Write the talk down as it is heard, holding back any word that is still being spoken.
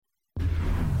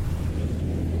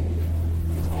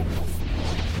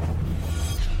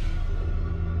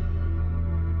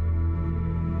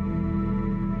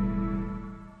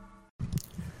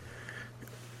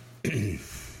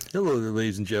Hello there,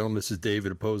 ladies and gentlemen. This is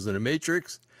David Opposing the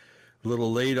Matrix. A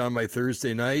little late on my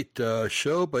Thursday night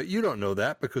show, but you don't know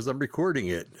that because I'm recording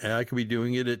it. And I could be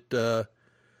doing it at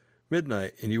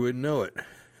midnight, and you wouldn't know it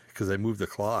because I moved the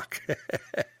clock.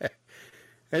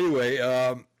 Anyway,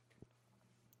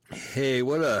 hey,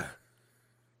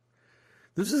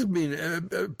 this has been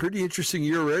a pretty interesting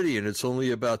year already, and it's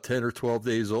only about 10 or 12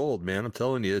 days old, man. I'm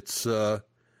telling you,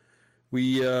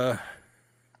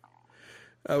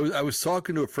 I was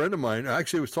talking to a friend of mine.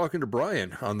 Actually, I was talking to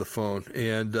Brian on the phone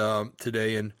and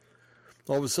today, and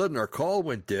all of a sudden our call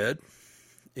went dead,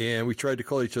 and we tried to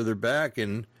call each other back,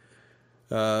 and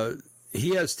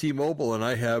he has T-Mobile and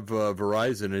I have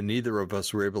Verizon, and neither of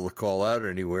us were able to call out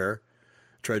anywhere.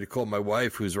 Tried to call my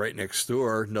wife, who's right next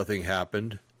door. Nothing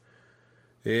happened.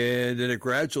 And then it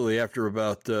gradually, after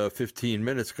about 15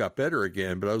 minutes, got better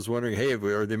again. But I was wondering, hey,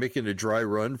 are they making a dry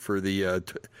run for the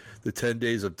 10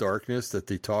 days of darkness that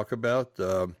they talk about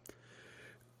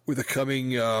with the coming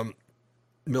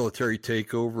military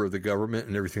takeover of the government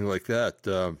and everything like that?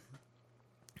 I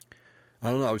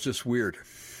don't know. It was just weird.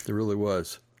 It really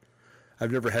was.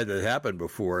 I've never had that happen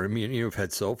before. I mean, I've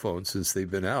had cell phones since they've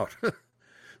been out.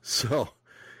 So,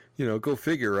 go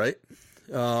figure, right?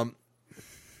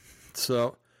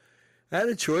 So I had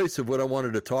a choice of what I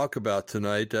wanted to talk about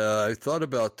tonight. I thought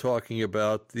about talking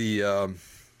about the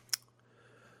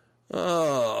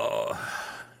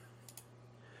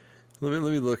let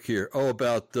me look here.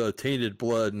 About tainted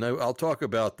blood, and I'll talk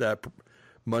about that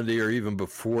Monday or even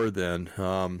before then.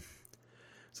 So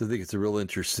I think it's a real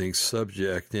interesting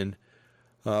subject. And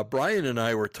Brian and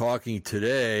I were talking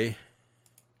today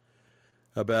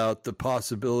about the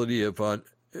possibility of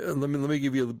let me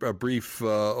give you a brief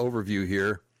overview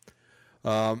here.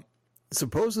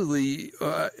 Supposedly,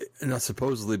 not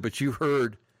supposedly, but you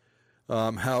heard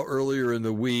how earlier in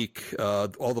the week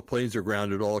all the planes are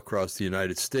grounded all across the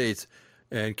United States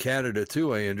and Canada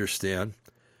too, I understand,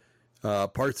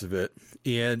 parts of it.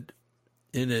 And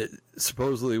it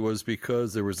supposedly was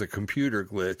because there was a computer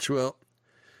glitch. Well,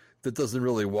 that doesn't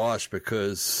really wash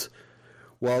because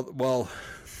while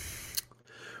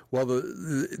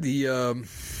the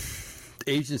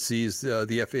agencies,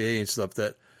 the FAA and stuff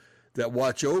that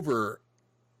watch over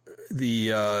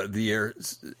the air,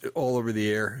 all over the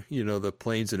air, the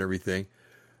planes and everything.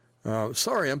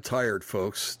 Sorry, I'm tired,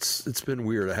 folks. It's been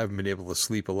weird. I haven't been able to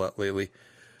sleep a lot lately.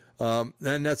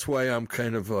 And that's why I'm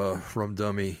kind of rum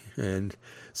dummy. And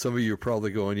some of you are probably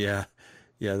going, yeah,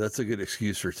 that's a good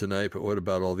excuse for tonight, but what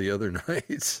about all the other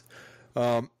nights?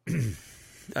 I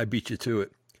beat you to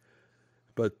it.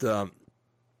 But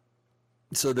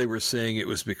so they were saying it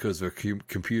was because of a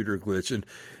computer glitch, and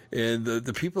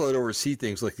the people that oversee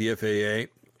things like the FAA,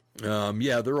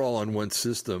 they're all on one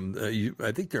system.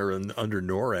 I think they're under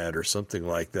NORAD or something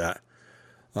like that,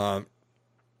 or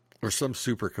some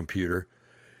supercomputer.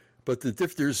 But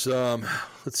there's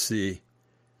let's see,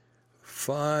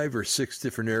 5 or 6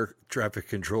 different air traffic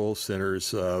control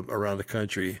centers around the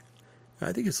country.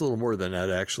 I think it's a little more than that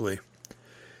actually,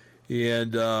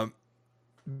 and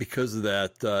because of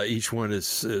that, each one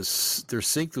is they're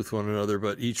synced with one another,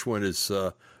 but each one is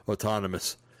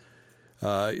autonomous.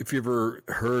 If you ever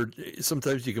heard,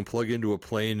 sometimes you can plug into a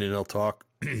plane and it'll talk.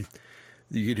 You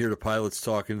can hear the pilots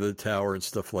talking to the tower and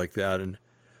stuff like that. And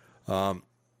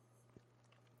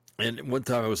one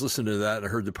time I was listening to that and I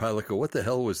heard the pilot go, "What the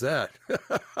hell was that?"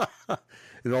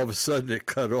 And all of a sudden it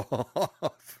cut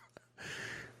off.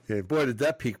 And boy, did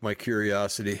that pique my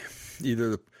curiosity.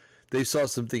 Either they saw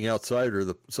something outside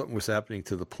or something was happening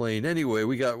to the plane. Anyway,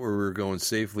 we got where we were going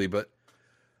safely, but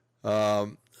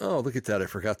look at that. I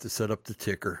forgot to set up the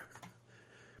ticker.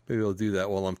 Maybe I'll do that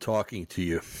while I'm talking to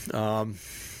you. If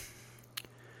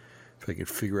I can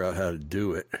figure out how to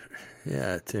do it.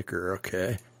 Yeah, ticker,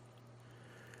 okay.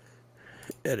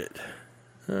 Edit.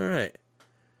 All right.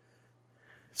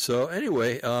 So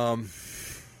anyway,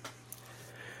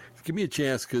 give me a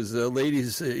chance because,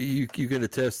 ladies, you can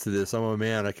attest to this. I'm a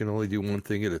man. I can only do one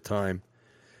thing at a time.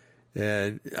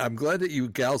 And I'm glad that you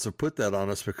gals have put that on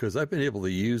us because I've been able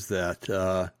to use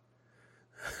that.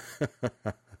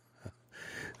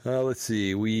 Let's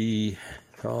see. We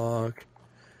talk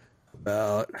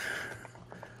about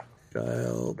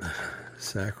child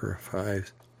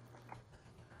sacrifice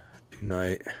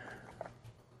tonight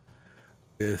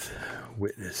with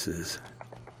witnesses.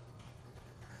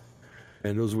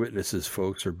 And those witnesses,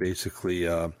 folks, are basically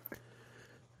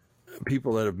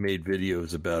people that have made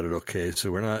videos about it, okay? So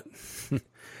we're not,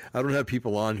 I don't have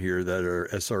people on here that are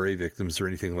SRA victims or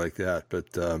anything like that, but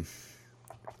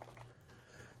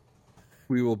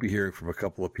we will be hearing from a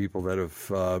couple of people that have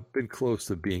been close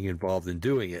to being involved in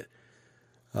doing it.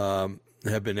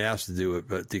 have been asked to do it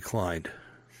but declined.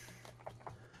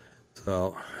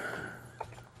 So,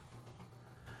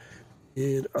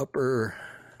 in upper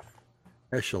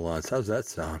echelons, how's that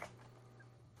sound?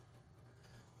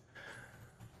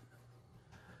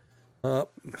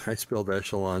 I spelled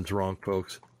echelons wrong,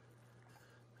 folks.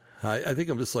 I think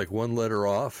I'm just like one letter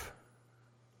off.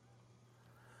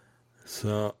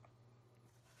 So,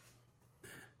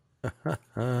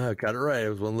 I got it right. I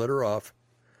was one letter off.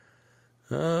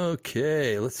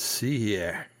 Okay, let's see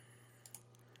here.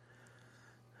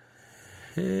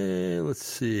 Hey, let's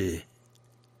see.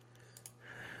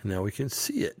 Now we can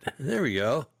see it. There we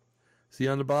go. See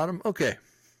on the bottom? Okay.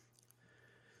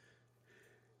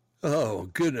 Oh,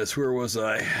 goodness, where was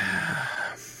I?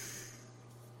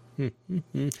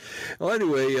 Well,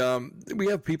 anyway, we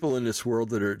have people in this world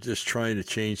that are just trying to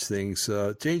change things,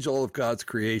 change all of God's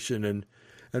creation and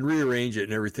rearrange it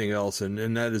and everything else, and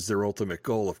that is their ultimate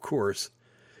goal, of course.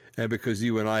 And because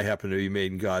you and I happen to be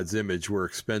made in God's image, we're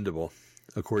expendable,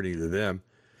 according to them.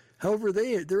 However,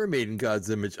 they're made in God's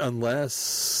image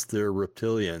unless they're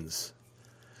reptilians,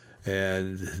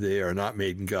 and they are not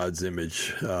made in God's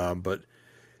image, but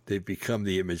they've become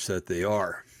the image that they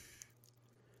are.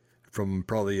 From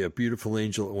probably a beautiful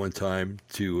angel at one time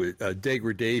to a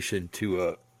degradation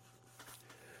to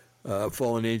a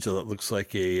fallen angel that looks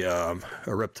like a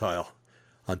reptile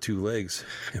on two legs,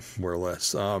 more or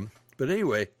less. But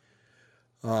anyway,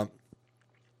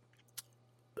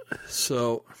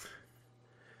 so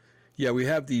yeah, we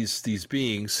have these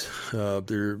beings.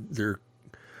 They're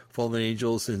fallen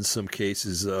angels, in some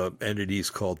cases entities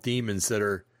called demons that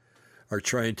are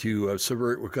trying to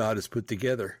subvert what God has put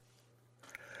together.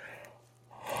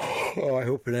 Oh, I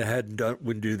hope I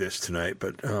wouldn't do this tonight,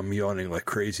 but I'm yawning like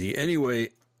crazy. Anyway,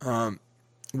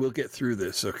 we'll get through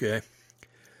this, okay?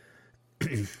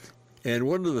 And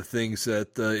one of the things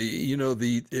that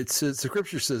the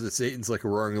scripture says that Satan's like a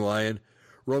roaring lion,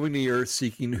 roaming the earth,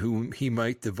 seeking whom he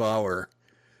might devour.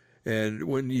 And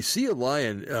when you see a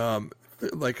lion,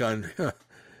 like on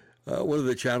one of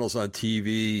the channels on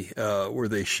TV where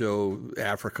they show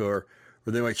Africa, or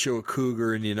they might show a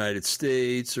cougar in the United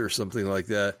States or something like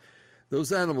that,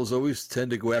 those animals always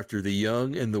tend to go after the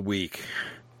young and the weak,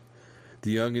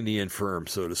 the young and the infirm,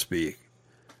 so to speak.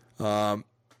 So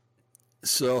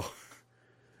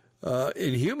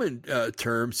in human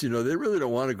terms, they really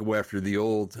don't want to go after the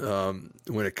old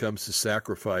when it comes to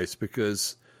sacrifice,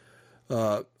 because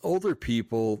older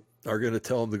people are going to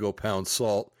tell them to go pound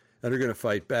salt, and they're going to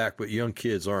fight back, but young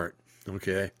kids aren't,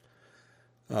 okay?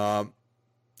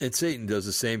 And Satan does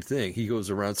the same thing. He goes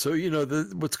around. So,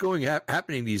 what's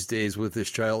happening these days with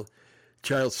this child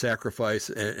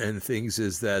sacrifice and things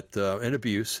is that, and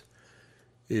abuse,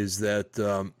 is that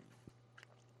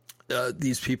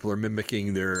these people are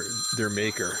mimicking their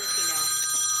maker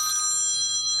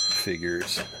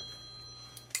figures.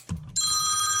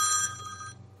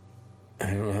 I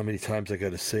don't know how many times I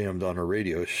got to say I'm on a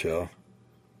radio show.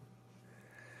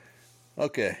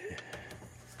 Okay.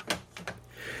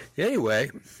 Anyway,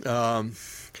 I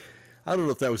don't know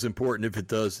if that was important.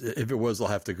 If it was, I'll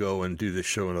have to go and do this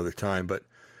show another time, but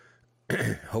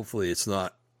hopefully it's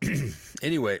not.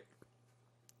 Anyway,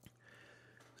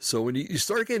 so when you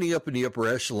start getting up in the upper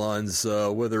echelons,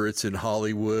 whether it's in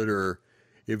Hollywood or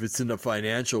if it's in the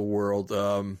financial world,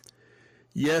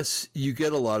 yes, you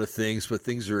get a lot of things, but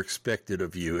things are expected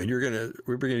of you. And we're going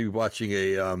to be watching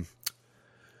a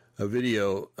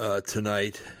video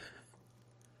tonight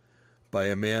by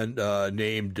a man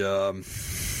named,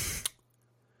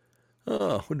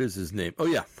 what is his name? Oh,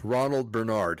 yeah, Ronald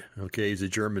Bernard. Okay, he's a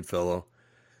German fellow.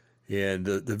 And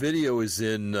the video is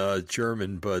in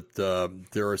German, but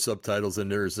there are subtitles,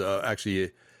 and there's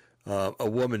actually a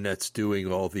woman that's doing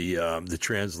all the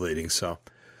translating. So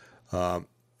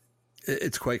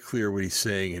it's quite clear what he's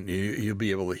saying, and you'll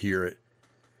be able to hear it.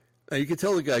 And you can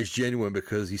tell the guy's genuine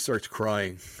because he starts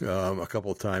crying a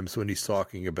couple of times when he's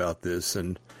talking about this,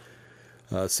 and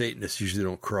Satanists usually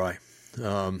don't cry.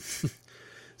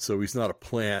 So he's not a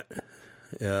plant,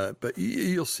 but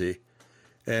you'll see.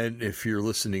 And if you're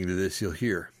listening to this, you'll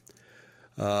hear.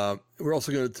 We're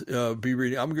also going to be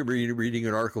reading, I'm going to be reading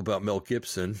an article about Mel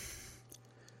Gibson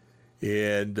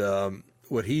and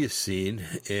what he has seen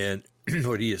and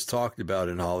what he has talked about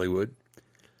in Hollywood.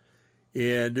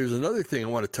 And there's another thing I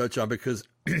want to touch on because,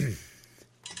 I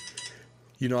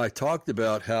talked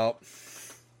about how,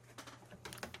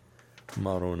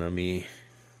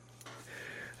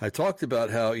 I talked about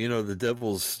how, the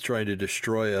devil's trying to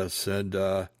destroy us, and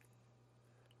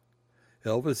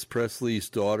Elvis Presley's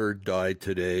daughter died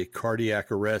today,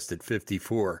 cardiac arrest at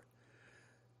 54.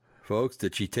 Folks,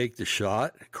 did she take the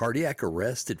shot? Cardiac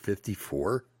arrest at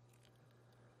 54?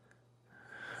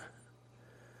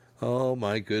 Oh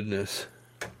my goodness.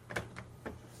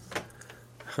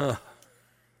 Huh.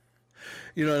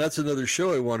 You know, that's another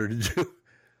show I wanted to do.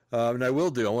 And I will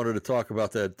do. I wanted to talk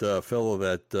about that fellow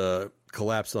that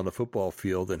collapsed on the football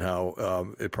field and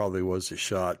how it probably was a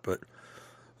shot. But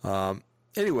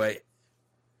anyway,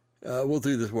 we'll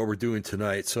do this what we're doing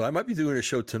tonight. So I might be doing a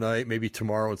show tonight, maybe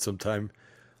tomorrow and sometime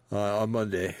on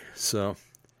Monday. So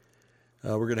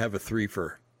we're going to have a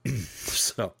threefer.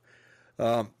 So,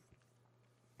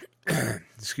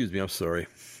 excuse me, I'm sorry.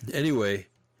 Anyway,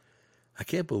 I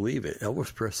can't believe it.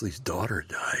 Elvis Presley's daughter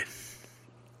died.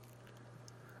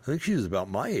 I think she was about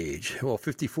my age. Well,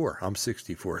 54. I'm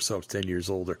 64, so I was 10 years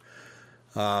older.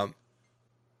 Well,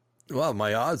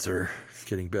 my odds are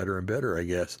getting better and better, I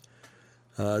guess.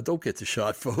 Don't get the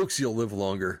shot, folks. You'll live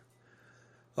longer.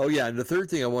 Oh, yeah, and the third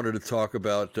thing I wanted to talk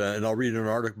about, and I'll read an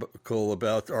article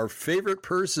about our favorite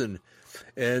person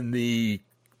and the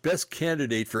best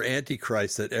candidate for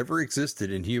Antichrist that ever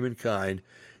existed in humankind,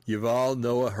 Yuval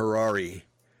Noah Harari.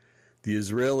 The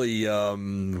Israeli, I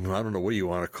don't know what you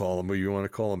want to call him. What you want to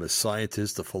call him, a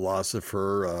scientist, a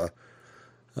philosopher,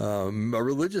 a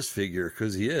religious figure,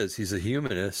 because he is. He's a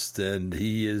humanist, and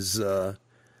he is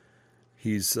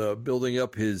he's building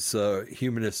up his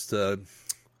humanist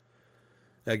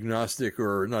agnostic,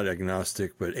 or not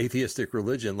agnostic, but atheistic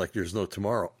religion like there's no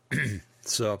tomorrow.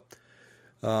 So,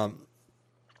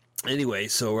 anyway,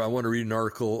 so I want to read an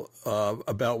article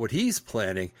about what he's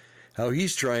planning, how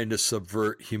he's trying to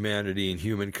subvert humanity and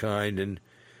humankind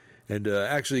and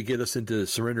actually get us into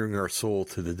surrendering our soul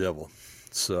to the devil.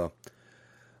 So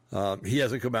he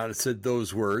hasn't come out and said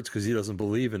those words because he doesn't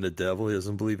believe in the devil. He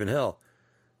doesn't believe in hell.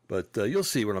 But you'll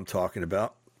see what I'm talking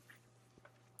about.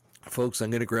 Folks, I'm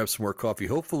going to grab some more coffee.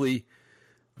 Hopefully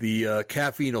the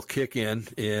caffeine will kick in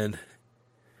and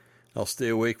I'll stay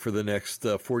awake for the next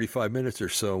 45 minutes or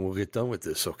so and we'll get done with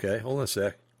this, okay? Hold on a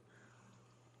sec.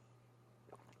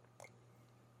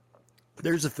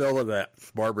 There's a fella that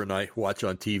Barbara and I watch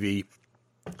on TV.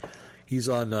 He's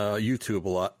on YouTube a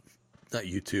lot. Not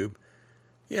YouTube.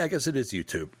 Yeah, I guess it is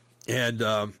YouTube.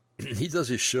 And he does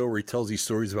his show where he tells these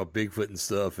stories about Bigfoot and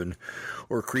stuff,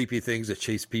 or creepy things that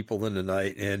chase people in the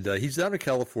night. And he's down in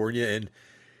California, and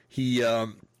he a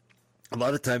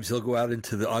lot of times he'll go out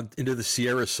into the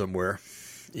Sierra somewhere,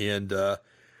 and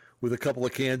with a couple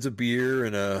of cans of beer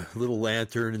and a little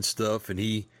lantern and stuff, and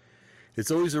it's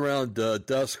always around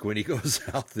dusk when he goes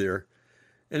out there,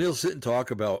 and he'll sit and talk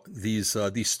about these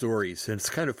stories, and it's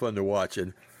kind of fun to watch.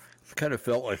 And I kind of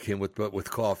felt like him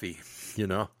with coffee, you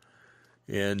know.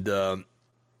 And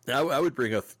I would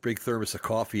bring a big thermos of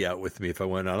coffee out with me if I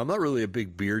went out. I'm not really a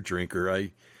big beer drinker.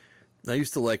 I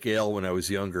used to like ale when I was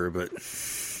younger, but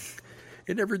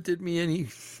it never did me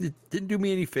it didn't do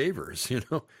me any favors, you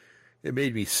know. It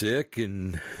made me sick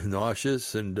and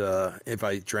nauseous, and if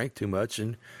I drank too much,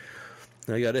 and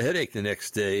I got a headache the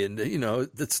next day, and, you know,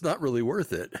 that's not really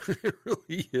worth it. It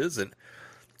really isn't.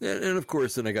 And of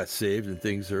course, then I got saved, and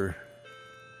things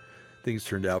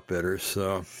turned out better.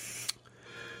 So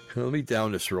let me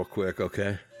down this real quick,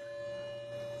 okay?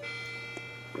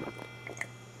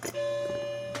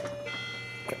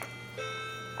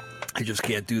 I just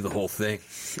can't do the whole thing.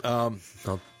 I'll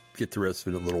get the rest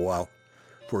of it in a little while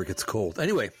before it gets cold.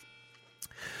 Anyway,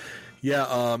 yeah,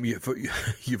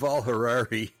 Yuval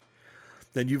Harari.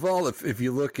 And Yuval, if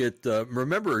you look at,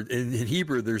 remember, in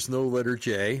Hebrew, there's no letter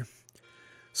J.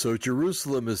 So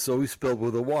Jerusalem is always spelled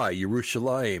with a Y,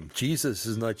 Yerushalayim. Jesus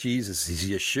is not Jesus, he's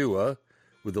Yeshua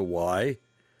with a Y.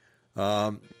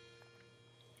 There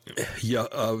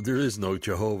is no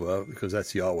Jehovah because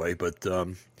that's Yahweh. But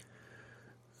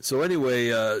so anyway,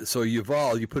 so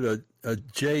Yuval, you put a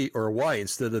J or a Y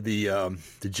instead of the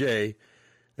J,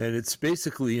 and it's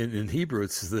basically in Hebrew,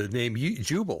 it's the name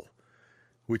Jubal,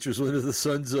 which was one of the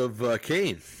sons of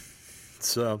Cain.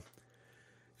 So,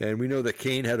 and we know that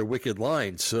Cain had a wicked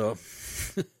line, so,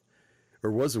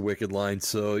 or was a wicked line.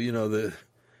 So, you know,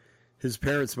 his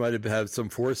parents might have had some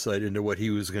foresight into what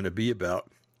he was going to be about.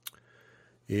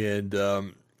 And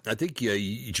I think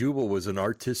Jubal was an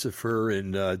artificer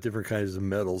in different kinds of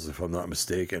metals, if I'm not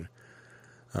mistaken.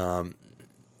 There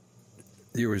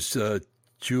was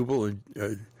Jubal and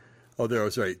there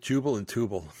was right, Jubal and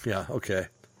Tubal. Yeah, okay.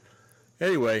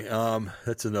 Anyway,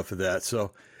 that's enough of that.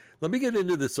 So let me get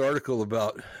into this article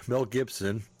about Mel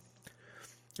Gibson.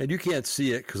 And you can't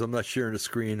see it because I'm not sharing the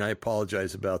screen. I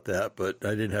apologize about that, but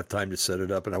I didn't have time to set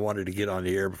it up, and I wanted to get on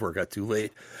the air before it got too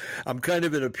late. I'm kind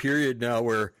of in a period now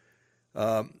where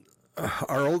our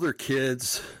older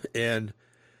kids and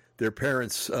their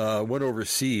parents went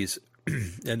overseas,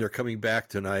 and they're coming back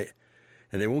tonight,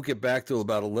 and they won't get back till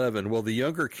about 11. Well, the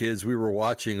younger kids we were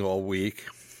watching all week,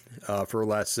 for the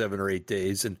last 7 or 8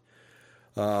 days, and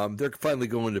they're finally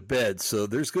going to bed. So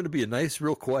there's going to be a nice,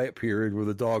 real quiet period where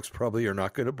the dogs probably are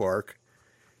not going to bark,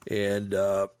 and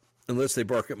unless they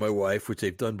bark at my wife, which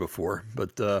they've done before.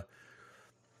 But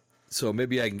so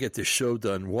maybe I can get this show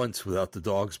done once without the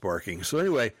dogs barking. So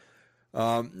anyway,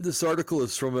 this article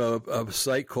is from a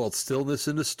site called Stillness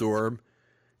in the Storm.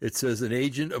 It says an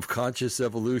agent of conscious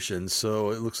evolution,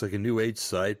 so it looks like a New Age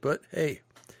site. But hey,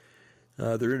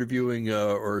 they're interviewing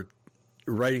or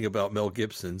writing about Mel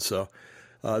Gibson. So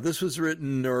this was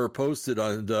written or posted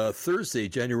on Thursday,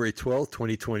 January 12th,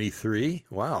 2023.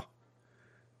 Wow.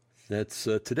 That's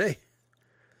today.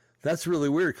 That's really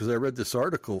weird because I read this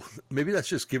article. Maybe that's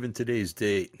just given today's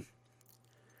date.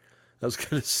 I was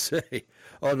going to say,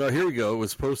 oh no, here we go. It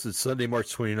was posted Sunday,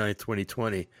 March 29th,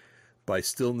 2020 by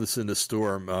Stillness in the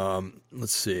Storm.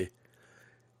 Let's see.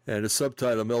 And the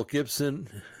subtitle, Mel Gibson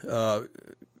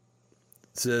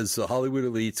says Hollywood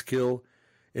elites kill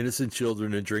innocent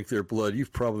children and drink their blood.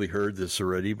 You've probably heard this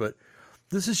already, but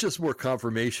this is just more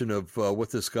confirmation of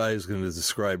what this guy is going to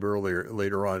describe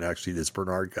later on, actually, this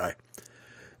Bernard guy.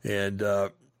 And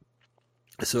so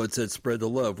it said spread the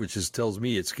love, which tells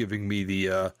me it's giving me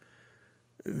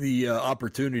the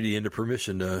opportunity and the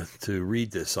permission to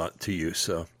read this to you.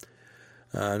 So,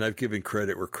 and I've given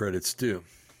credit where credit's due.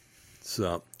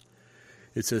 So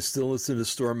it says, Stillness in the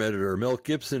Storm editor, Mel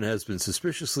Gibson has been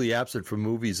suspiciously absent from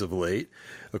movies of late.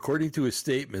 According to his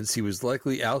statements, he was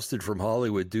likely ousted from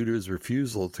Hollywood due to his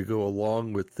refusal to go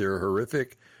along with their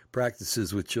horrific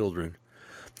practices with children.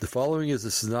 The following is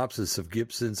a synopsis of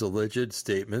Gibson's alleged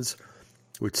statements,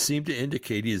 which seem to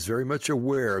indicate he is very much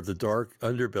aware of the dark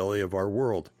underbelly of our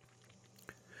world.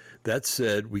 That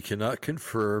said, we cannot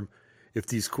confirm if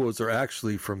these quotes are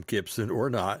actually from Gibson or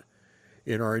not.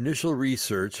 In our initial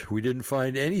research, we didn't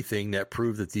find anything that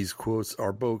proved that these quotes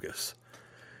are bogus.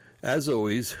 As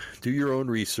always, do your own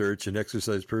research and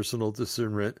exercise personal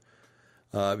discernment.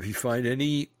 If you find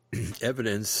any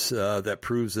evidence that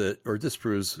proves it or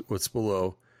disproves what's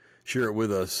below, share it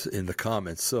with us in the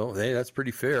comments. So, hey, that's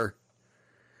pretty fair.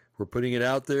 We're putting it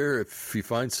out there. If you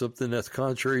find something that's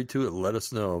contrary to it, let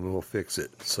us know and we'll fix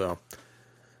it. So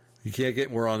you can't get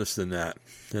more honest than that.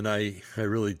 And I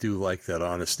really do like that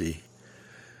honesty.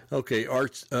 Okay,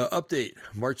 update,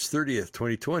 March 30th,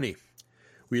 2020.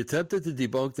 We attempted to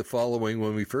debunk the following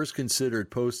when we first considered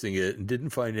posting it and didn't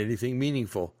find anything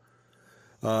meaningful.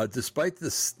 Despite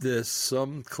this,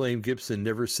 some claim Gibson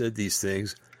never said these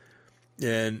things.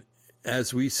 And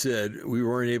as we said, we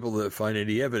weren't able to find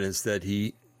any evidence that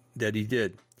he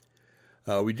did.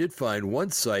 We did find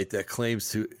one site that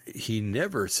claims he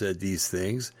never said these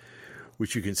things,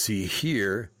 which you can see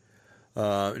here,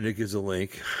 and it gives a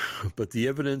link. But the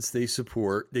evidence they use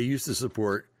to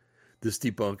support this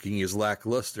debunking is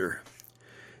lackluster.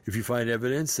 If you find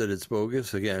evidence that it's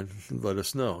bogus, again, let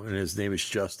us know. And his name is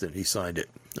Justin. He signed it.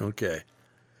 Okay.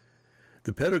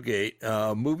 The Pedogate,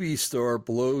 movie star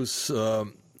blows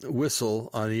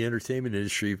whistle on the entertainment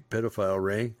industry pedophile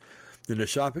ring. In a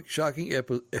shocking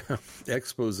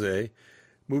expose,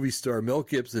 movie star Mel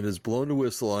Gibson has blown the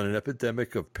whistle on an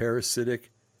epidemic of parasites,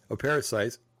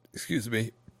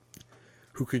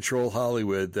 who control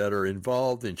Hollywood that are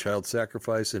involved in child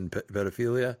sacrifice and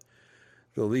pedophilia.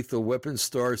 The Lethal Weapon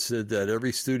star said that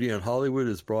every studio in Hollywood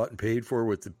is bought and paid for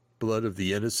with the blood of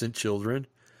the innocent children.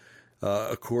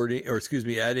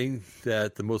 Adding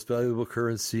that the most valuable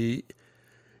currency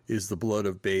is the blood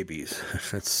of babies.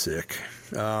 That's sick.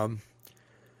 All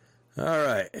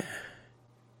right.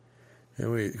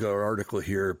 And we got our article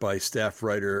here by staff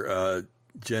writer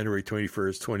January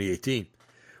 21st, 2018.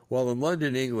 While in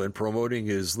London, England, promoting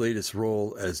his latest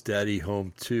role as Daddy's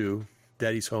Home 2,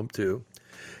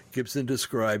 Gibson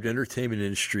described entertainment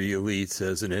industry elites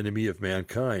as an enemy to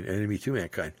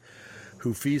mankind,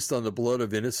 who feast on the blood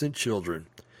of innocent children.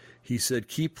 He said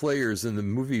key players in the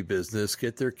movie business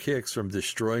get their kicks from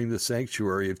destroying the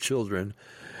sanctuary of children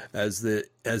as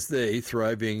they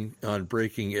thriving on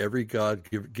breaking every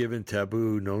God-given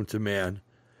taboo known to man.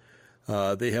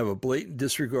 They have a blatant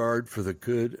disregard for the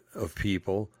good of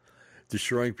people.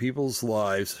 Destroying people's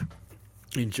lives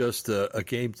is just a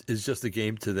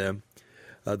game to them.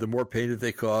 The more pain that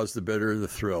they cause, the better the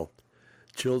thrill.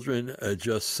 Children are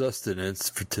just sustenance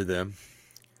to them.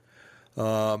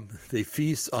 They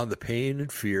feast on the pain and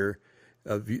fear.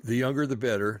 The younger, the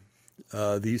better.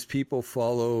 These people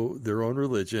follow their own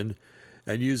religion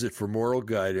and use it for moral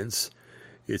guidance.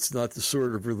 It's not the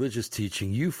sort of religious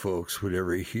teaching you folks would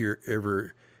ever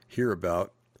hear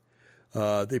about.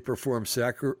 They perform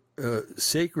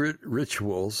sacred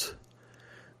rituals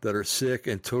that are sick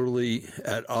and totally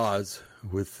at odds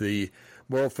with the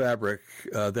moral fabric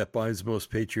that binds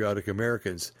most patriotic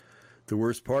Americans. The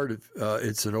worst part of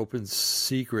it's an open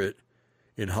secret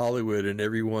in Hollywood, and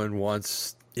everyone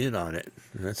wants in on it.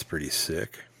 And that's pretty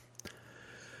sick.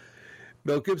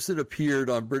 Mel Gibson appeared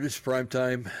on British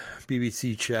primetime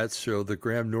BBC chat show, The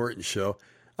Graham Norton Show.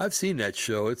 I've seen that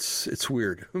show. It's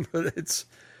weird, but it's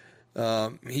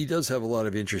he does have a lot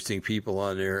of interesting people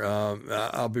on there.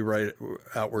 I'll be right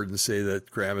outward and say that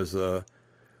Graham is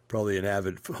probably an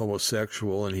avid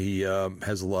homosexual, and he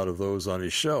has a lot of those on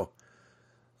his show.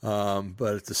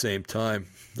 But at the same time,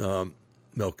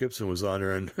 Mel Gibson was on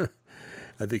there, and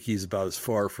I think he's about as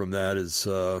far from that as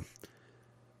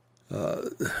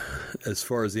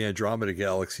far as the Andromeda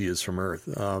Galaxy is from Earth.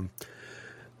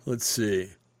 Let's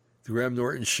see. The Graham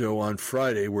Norton Show on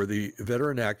Friday, where the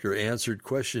veteran actor answered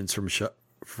questions from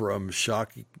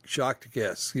shocked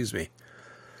guests, in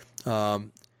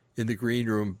the green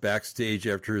room backstage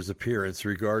after his appearance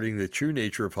regarding the true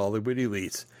nature of Hollywood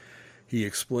elites. He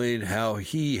explained how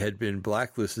he had been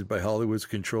blacklisted by Hollywood's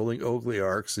controlling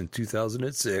oligarchs in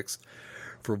 2006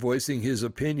 for voicing his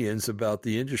opinions about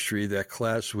the industry that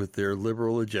clashed with their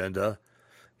liberal agenda.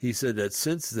 He said that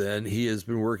since then he has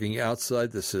been working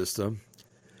outside the system.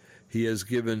 Which has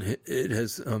given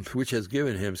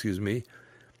him,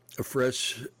 a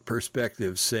fresh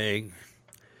perspective, saying,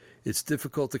 "It's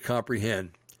difficult to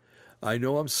comprehend. I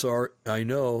know, I'm sorry,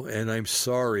 and I'm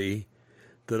sorry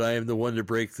that I am the one to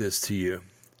break this to you.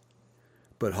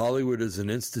 But Hollywood is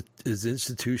is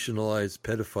institutionalized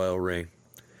pedophile ring.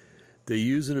 They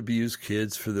use and abuse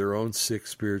kids for their own sick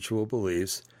spiritual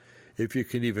beliefs, if you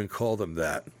can even call them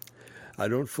that. I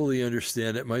don't fully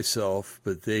understand it myself,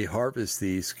 but they harvest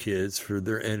these kids for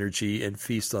their energy and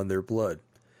feast on their blood.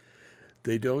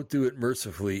 They don't do it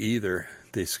mercifully either.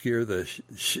 They scare the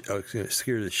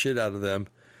shit out of them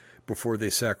before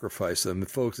they sacrifice them." And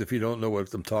folks, if you don't know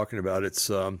what I'm talking about, it's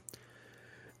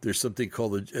there's something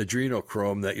called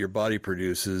adrenochrome that your body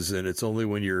produces, and it's only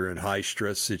when you're in high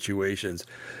stress situations,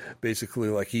 basically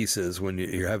like he says, when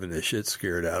you're having the shit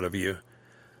scared out of you.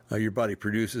 Your body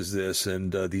produces this,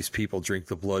 and these people drink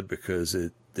the blood because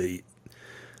the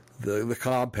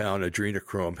compound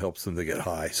adrenochrome helps them to get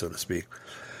high, so to speak.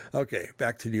 Okay,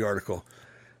 back to the article.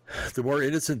 The more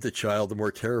innocent the child, the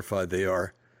more terrified they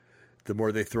are, the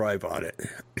more they thrive on it,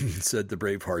 said the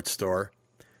Braveheart star.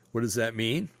 What does that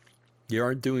mean? They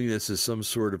aren't doing this as some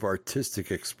sort of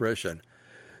artistic expression.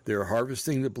 They are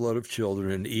harvesting the blood of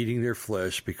children and eating their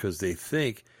flesh because they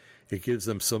think it gives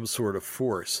them some sort of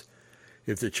force.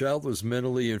 If the child was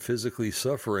mentally and physically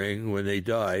suffering when they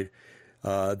died,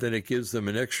 then it gives them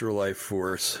an extra life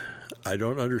force. I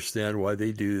don't understand why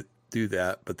they do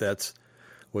that, but that's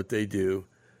what they do.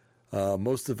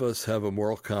 Most of us have a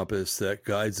moral compass that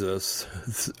guides us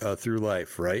through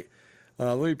life, right?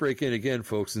 Let me break in again,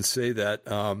 folks, and say that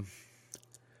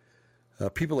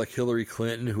people like Hillary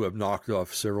Clinton, who have knocked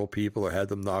off several people or had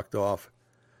them knocked off,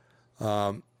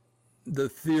 the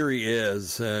theory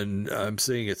is, and I'm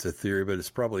saying it's a theory, but it's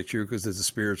probably true because it's a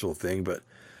spiritual thing, but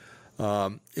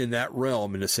in that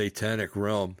realm, in the satanic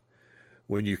realm,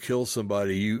 when you kill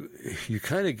somebody, you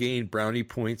kind of gain brownie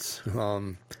points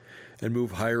and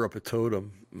move higher up a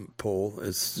totem pole,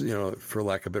 as for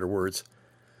lack of better words,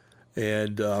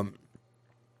 and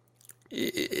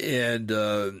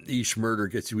each murder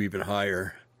gets you even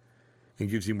higher and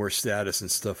gives you more status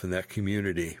and stuff in that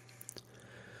community.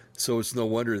 So it's no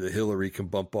wonder that Hillary can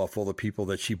bump off all the people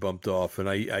that she bumped off, and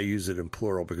I use it in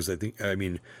plural because I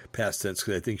mean past tense,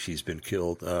 because I think she's been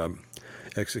killed,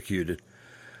 executed.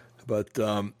 But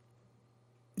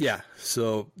yeah,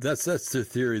 so that's the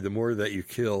theory. The more that you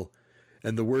kill,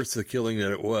 and the worse the killing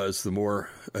that it was, the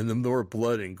more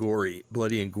bloody and gory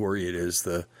it is,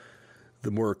 the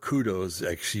more kudos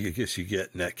actually I guess you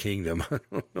get in that kingdom. I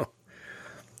don't know.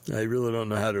 I really don't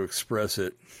know how to express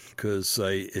it because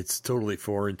it's totally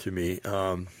foreign to me.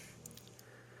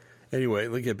 Anyway,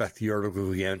 let me get back to the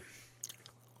article again.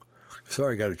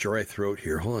 Sorry, I got a dry throat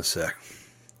here. Hold on a sec.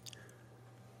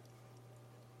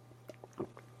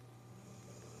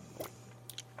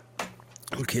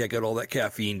 Okay, I got all that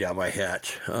caffeine down my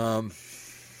hatch.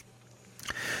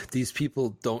 These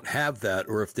people don't have that,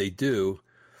 or if they do,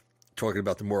 talking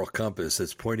about the moral compass,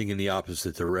 that's pointing in the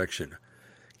opposite direction.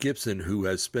 Gibson, who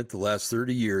has spent the last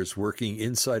 30 years working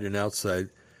inside and outside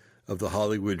of the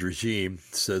Hollywood regime,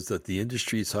 says that the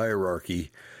industry's hierarchy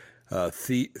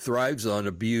thrives on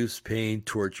abuse, pain,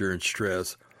 torture, and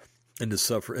stress, and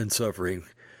suffering.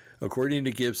 According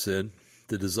to Gibson,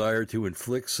 the desire to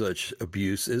inflict such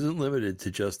abuse isn't limited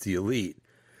to just the elite,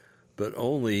 but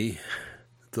only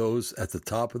those at the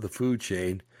top of the food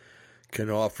chain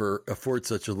can afford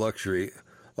such a luxury.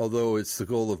 although it's the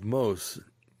goal of most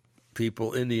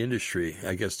people in the industry,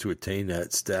 I guess, to attain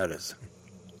that status.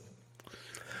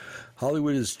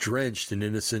 Hollywood is drenched in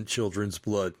innocent children's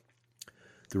blood.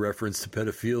 The reference to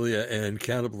pedophilia and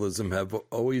cannibalism have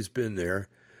always been there,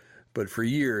 but for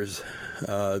years,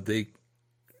 they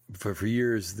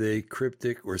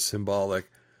cryptic or symbolic.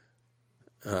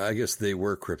 I guess they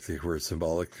were cryptic or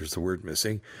symbolic. There's a word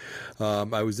missing.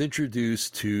 I was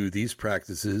introduced to these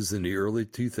practices in the early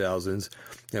 2000s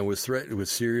and was threatened with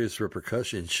serious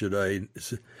repercussions should I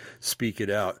speak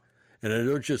it out. And I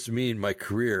don't just mean my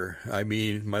career. I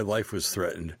mean my life was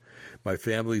threatened. My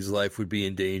family's life would be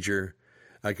in danger.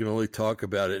 I can only talk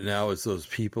about it now as those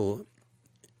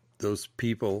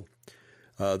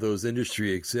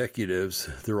industry executives,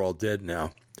 they're all dead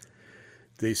now.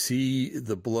 They see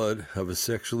the blood of a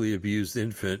sexually abused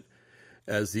infant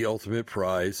as the ultimate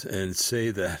prize and say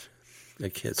that,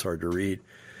 it's hard to read,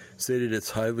 say that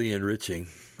it's highly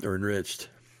enriched.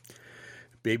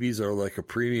 Babies are like a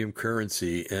premium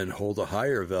currency and hold a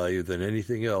higher value than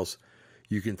anything else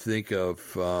you can think of.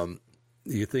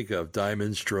 You think of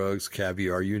diamonds, drugs,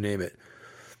 caviar, you name it.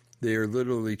 They are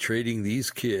literally trading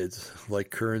these kids like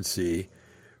currency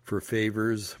for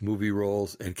favors, movie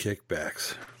roles, and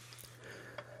kickbacks.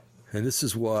 And this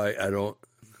is why I don't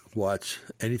watch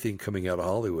anything coming out of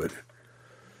Hollywood.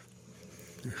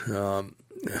 Yeah,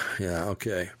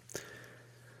 okay.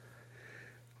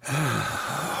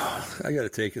 I got to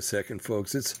take a second,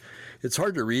 folks. It's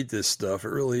hard to read this stuff. It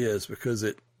really is, because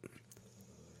it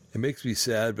makes me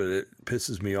sad, but it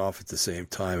pisses me off at the same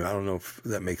time. I don't know if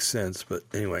that makes sense, but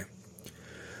anyway.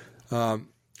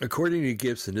 According to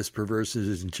Gibson, this perversion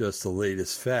isn't just the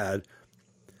latest fad,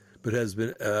 but has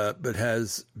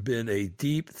been a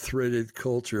deep-threaded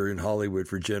culture in Hollywood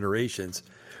for generations.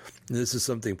 And this is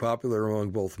something popular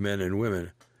among both men and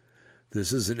women.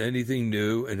 This isn't anything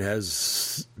new and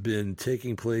has been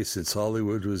taking place since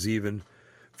Hollywood was even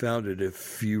founded.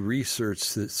 If you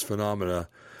research this phenomena,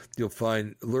 you'll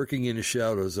find lurking in the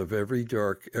shadows of every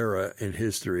dark era in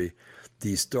history,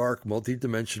 these dark,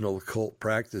 multidimensional occult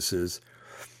practices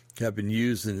have been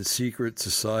used in secret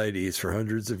societies for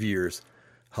hundreds of years.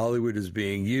 Hollywood is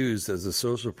being used as a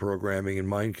social programming and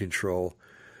mind control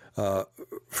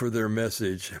for their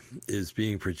message is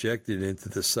being projected into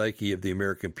the psyche of the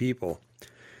American people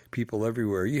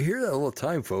everywhere. You hear that all the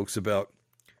time, folks, about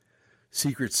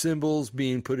secret symbols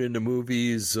being put into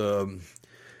movies,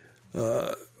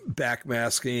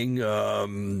 backmasking,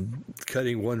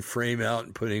 cutting one frame out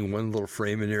and putting one little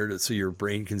frame in there so your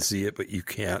brain can see it, but you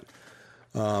can't.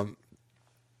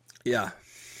 Yeah.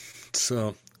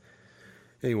 So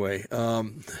anyway,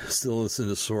 still listen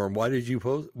to Sorum. Why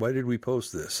did we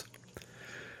post this?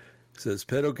 It says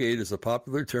pedogate is a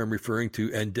popular term referring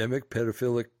to endemic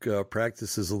pedophilic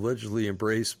practices allegedly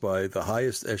embraced by the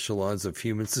highest echelons of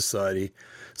human society,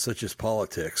 such as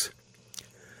politics,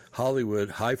 Hollywood,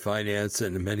 high finance,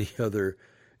 and many other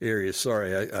areas.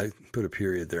 Sorry, I put a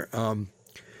period there.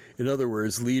 In other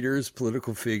words, leaders,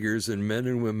 political figures, and men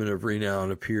and women of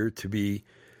renown appear to be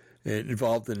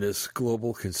involved in this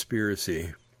global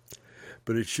conspiracy.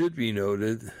 But it should be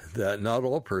noted that not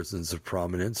all persons of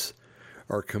prominence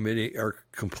are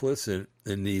complicit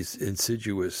in these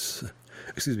insidious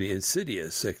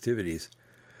activities.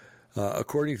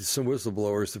 According to some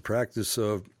whistleblowers, the practice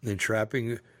of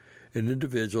entrapping an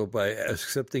individual by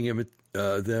accepting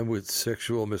them with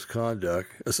sexual misconduct,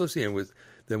 associating with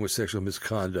them with sexual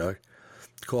misconduct,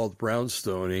 called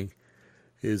brownstoning,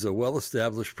 is a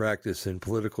well-established practice in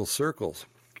political circles.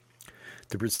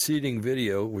 The preceding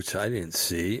video, which I didn't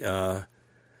see,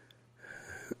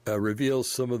 reveals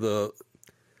some of the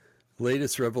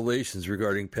latest revelations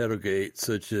regarding pedogate,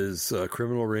 such as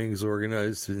criminal rings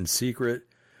organized in secret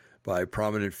by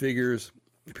prominent figures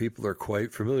people are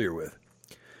quite familiar with.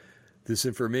 This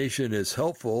information is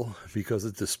helpful because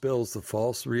it dispels the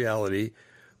false reality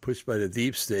pushed by the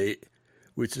deep state,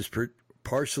 which is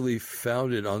partially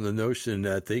founded on the notion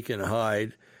that they can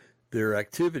hide their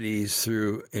activities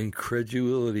through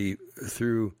incredulity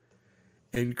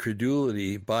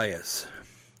bias.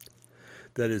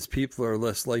 That is, people are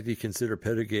less likely to consider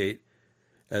pedogate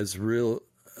as real,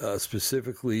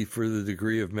 specifically for the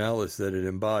degree of malice that it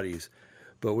embodies.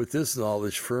 But with this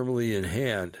knowledge firmly in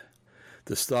hand,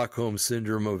 the Stockholm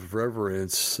Syndrome of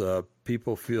reverence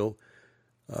people feel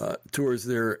towards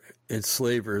their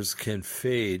enslavers can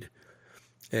fade,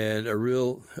 and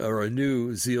a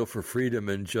new zeal for freedom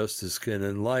and justice can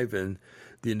enliven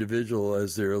the individual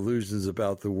as their illusions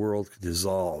about the world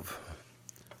dissolve.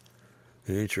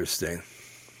 Interesting.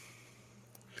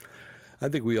 I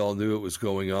think we all knew it was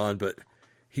going on, but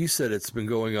he said it's been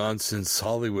going on since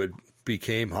Hollywood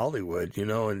became Hollywood,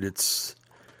 and it's,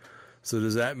 so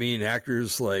does that mean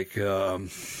actors like, Bette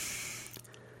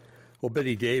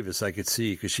Davis, I could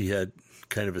see, because she had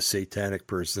kind of a satanic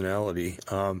personality.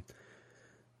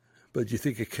 But you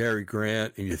think of Cary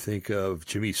Grant and you think of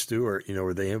Jimmy Stewart,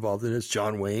 were they involved in this?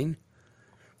 John Wayne,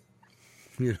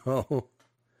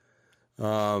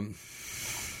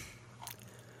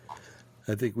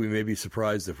 I think we may be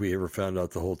surprised if we ever found out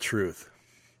the whole truth.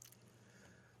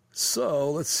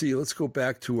 So let's see. Let's go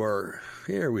back to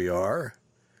here we are.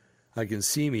 I can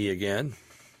see me again.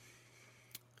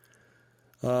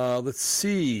 Let's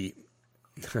see.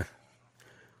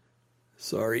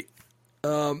 Sorry.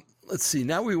 Let's see.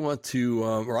 Now we want to,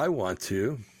 or I want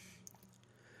to,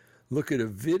 look at a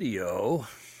video.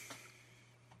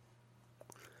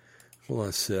 Hold on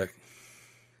a sec.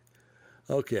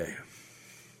 Okay.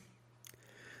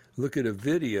 Look at a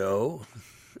video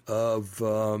of,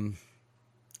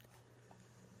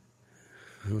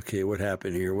 okay, what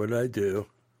happened here? What did I do?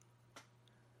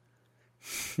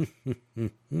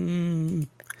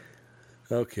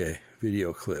 Okay,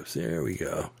 video clips. There we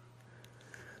go.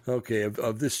 Okay,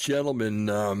 of this gentleman,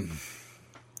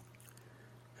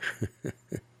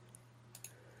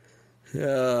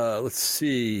 let's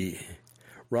see,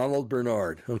 Ronald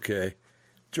Bernard. Okay,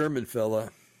 German fella,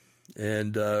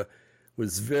 and he'll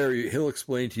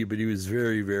explain to you, but he was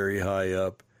very, very high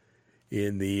up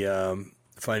in the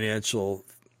financial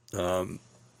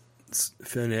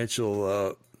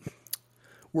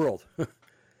world,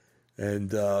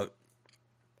 and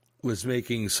was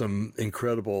making some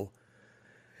incredible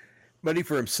money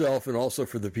for himself and also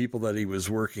for the people that he was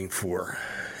working for,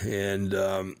 and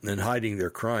hiding their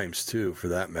crimes too, for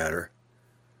that matter.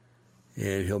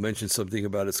 And he'll mention something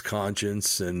about his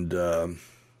conscience and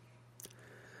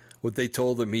what they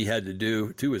told him he had to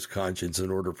do to his conscience in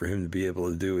order for him to be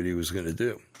able to do what he was going to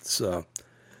do. So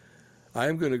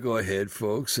I'm going to go ahead,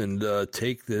 folks, and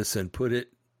take this and put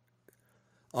it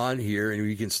on here, and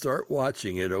we can start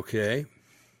watching it, okay?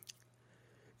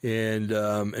 And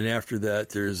after that,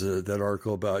 there's that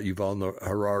article about Yuval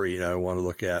Harari that I want to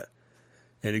look at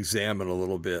and examine a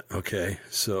little bit, okay?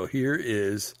 So here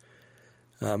is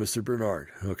Mr. Bernard,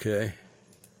 okay?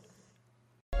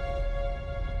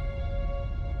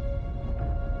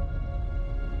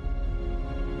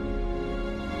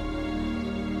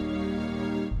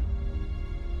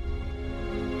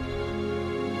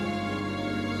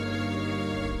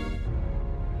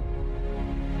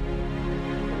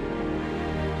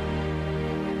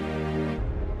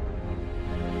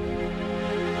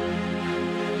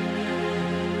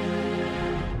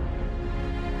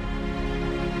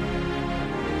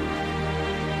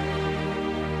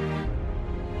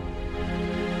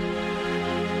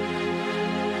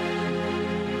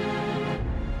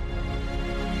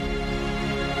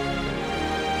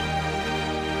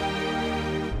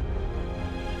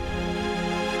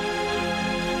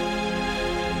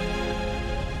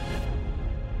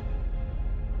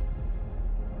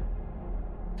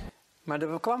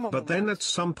 But then at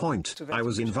some point, I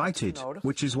was invited,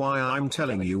 which is why I'm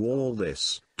telling you all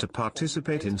this, to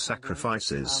participate in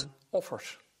sacrifices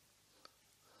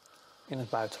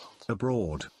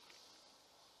abroad.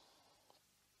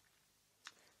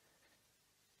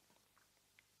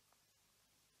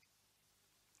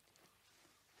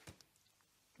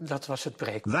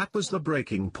 That was the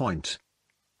breaking point.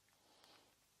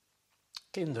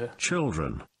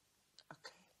 Children.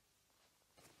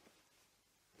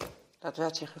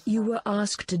 You were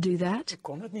asked to do that?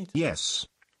 Yes.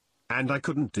 And I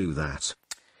couldn't do that.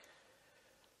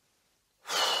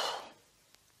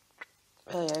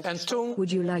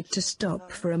 Would you like to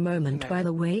stop for a moment, by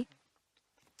the way?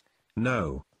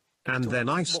 No. And then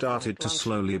I started to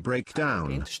slowly break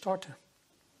down.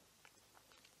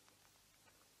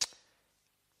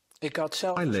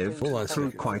 I lived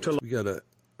through quite a lot.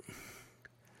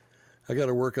 I got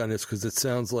to work on this because it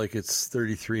sounds like it's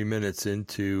 33 minutes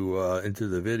into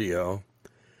the video,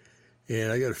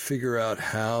 and I got to figure out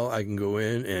how I can go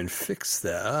in and fix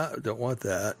that. Don't want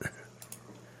that.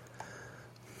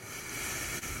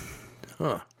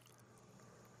 Huh.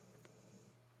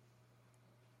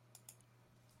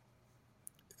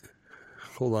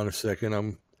 Hold on a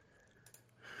second.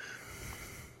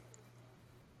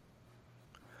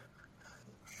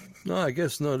 No, I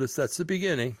guess no. That's the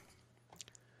beginning.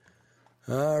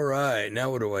 All right,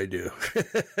 now what do I do?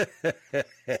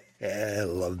 I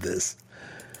love this.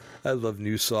 I love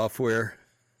new software.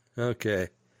 Okay,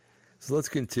 so let's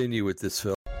continue with this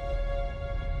film.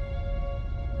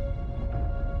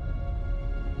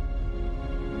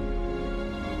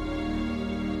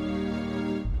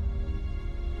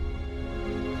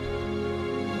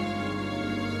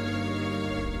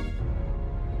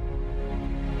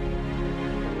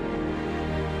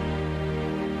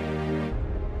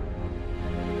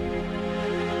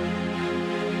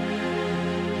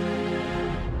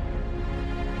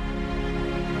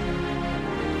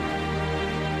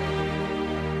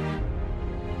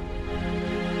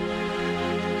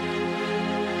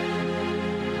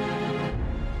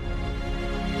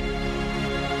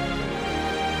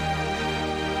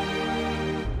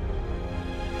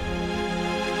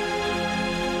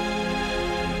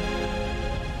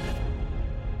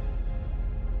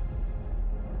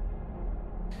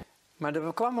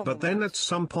 But then at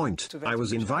some point, I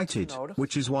was invited,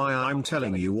 which is why I'm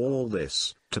telling you all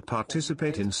this, to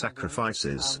participate in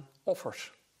sacrifices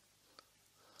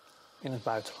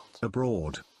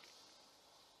abroad.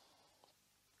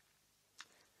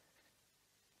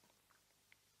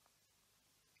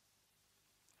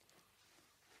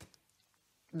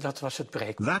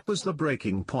 That was the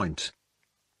breaking point.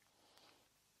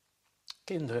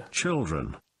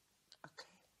 Children.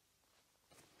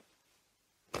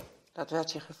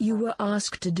 You were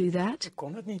asked to do that?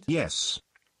 Yes.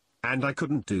 And I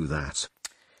couldn't do that.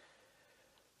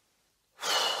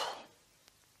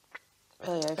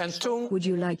 Would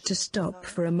you like to stop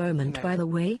for a moment, by the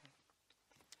way?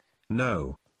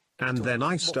 No. And then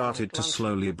I started to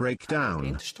slowly break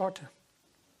down.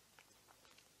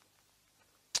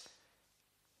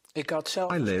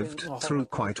 I lived through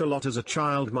quite a lot as a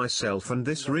child myself, and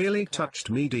this really touched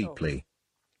me deeply.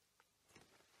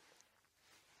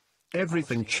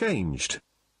 Everything changed.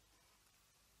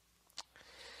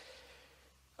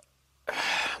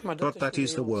 But that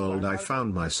is the world I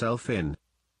found myself in.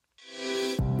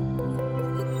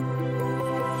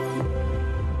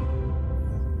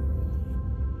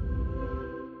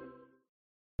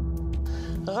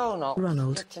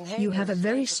 Ronald, you have a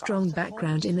very strong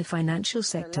background in the financial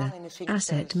sector,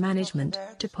 asset management,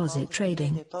 deposit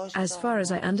trading. As far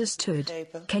as I understood,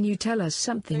 can you tell us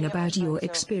something about your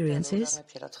experiences?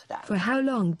 For how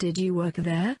long did you work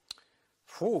there?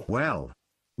 Well,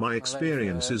 my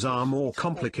experiences are more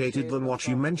complicated than what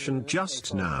you mentioned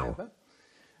just now.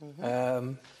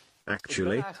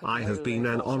 Actually, I have been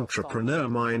an entrepreneur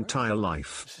my entire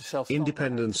life,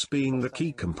 independence being the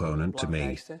key component to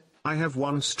me. I have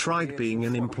once tried being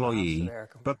an employee,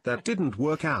 but that didn't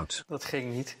work out.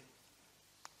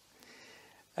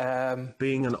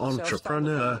 Being an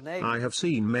entrepreneur, I have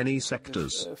seen many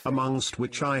sectors, amongst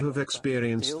which I have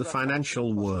experienced the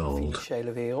financial world.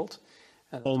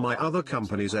 All my other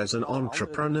companies as an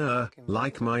entrepreneur,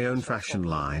 like my own fashion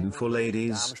line for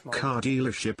ladies, car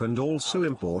dealership and also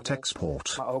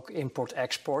import-export,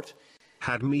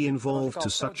 had me involved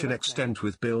to such an extent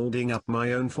with building up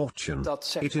my own fortune.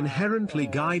 It inherently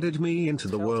guided me into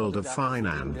the world of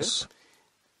finance.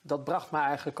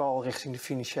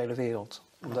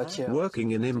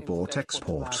 Working in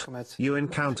import-export, you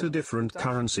encounter different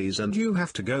currencies and you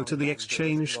have to go to the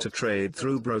exchange to trade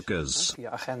through brokers.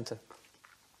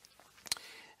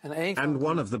 And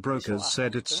one of the brokers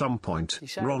said at some point,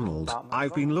 "Ronald,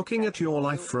 I've been looking at your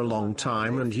life for a long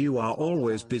time and you are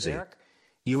always busy.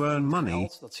 You earn money,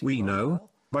 we know,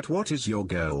 but what is your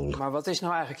goal?"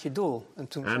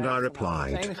 And I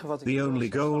replied, "The only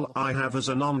goal I have as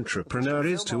an entrepreneur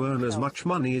is to earn as much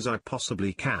money as I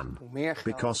possibly can.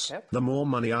 Because the more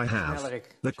money I have,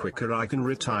 the quicker I can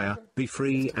retire, be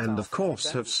free and of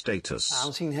course have status.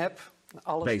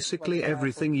 Basically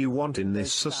everything you want in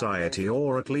this society,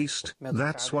 or at least,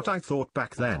 that's what I thought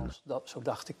back then."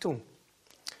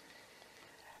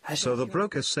 So the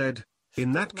broker said,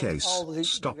 "In that case,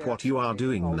 stop what you are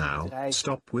doing now,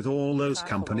 stop with all those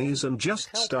companies and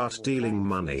just start dealing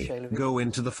money, go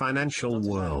into the financial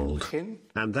world."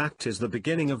 And that is the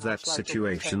beginning of that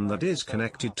situation that is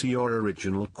connected to your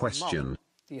original question.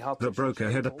 The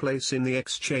broker had a place in the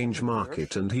exchange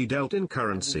market and he dealt in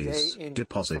currencies,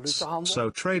 deposits, so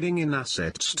trading in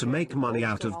assets to make money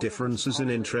out of differences in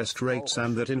interest rates,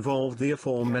 and that involved the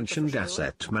aforementioned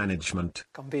asset management.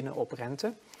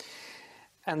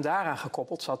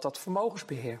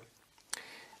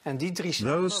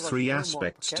 Those three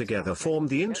aspects together formed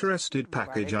the interested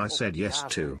package I said yes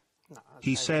to.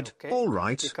 He said, "All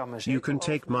right, you can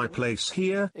take my place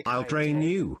here, I'll train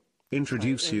you,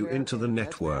 introduce you into the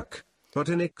network. But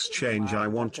in exchange I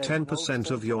want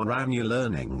 10% of your annual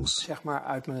earnings."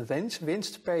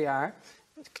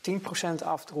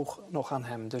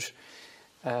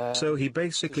 So he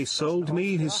basically sold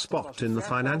me his spot in the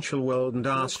financial world and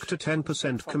asked a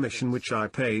 10% commission, which I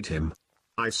paid him.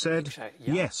 I said,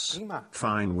 "Yes,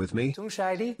 fine with me."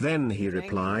 Then he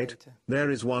replied, "There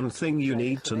is one thing you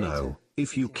need to know.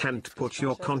 If you can't put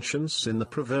your conscience in the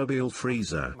proverbial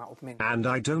freezer, and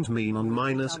I don't mean on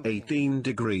 -18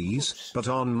 degrees, but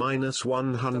on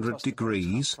 -100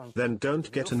 degrees, then don't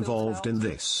get involved in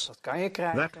this."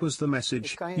 That was the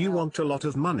message. You want a lot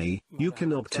of money, you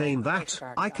can obtain that,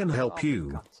 I can help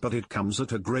you, but it comes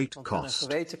at a great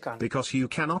cost. Because you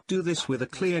cannot do this with a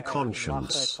clear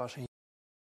conscience.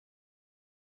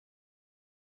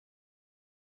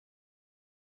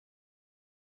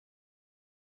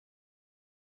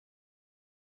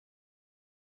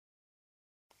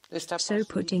 So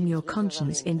putting your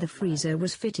conscience in the freezer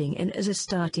was fitting in as a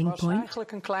starting point?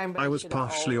 I was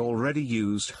partially already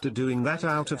used to doing that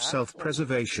out of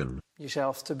self-preservation.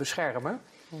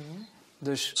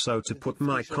 So to put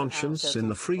my conscience in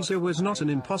the freezer was not an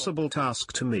impossible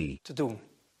task to me,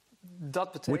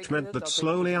 which meant that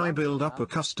slowly I built up a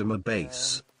customer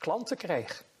base.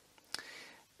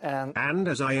 And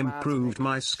as I improved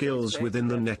my skills within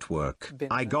the network,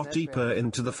 I got deeper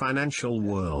into the financial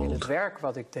world.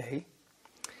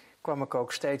 Kwam ik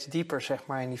ook steeds dieper, zeg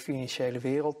maar, in die financiële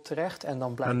wereld terecht. En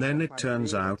dan blijft and then it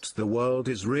turns out the world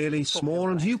is really small,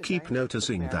 and you keep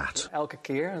noticing that. Elke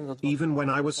keer. Even when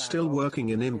I was still working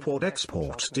in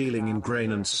import-export, dealing in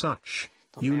grain and such,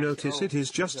 you notice it is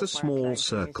just a small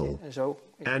circle.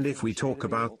 And if we talk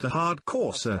about the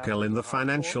hardcore circle in the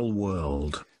financial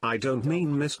world, I don't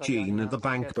mean Miss Jean at the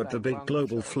bank, but the big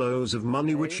global flows of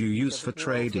money which you use for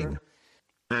trading.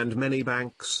 And many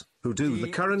banks who do the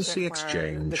currency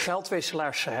exchange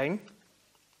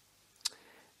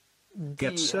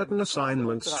get certain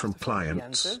assignments from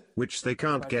clients which they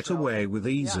can't get away with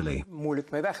easily.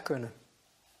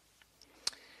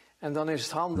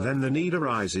 Then the need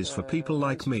arises for people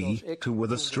like me, who were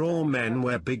the straw men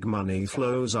where big money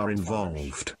flows are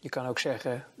involved.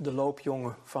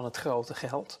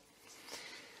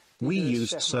 We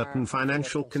used certain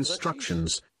financial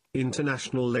constructions,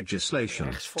 international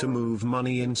legislation, to move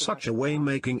money in such a way,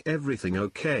 making everything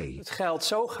okay. Het geld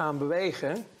zo gaan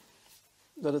bewegen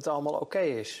dat het allemaal oké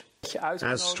is.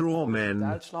 As straw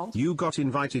men, you got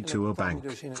invited to a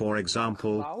bank, for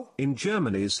example, in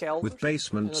Germany's, with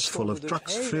basements full of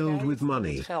trucks filled with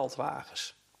money.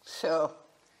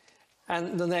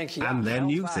 And then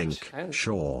you think,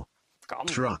 sure,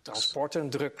 trucks,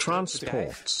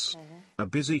 transports, a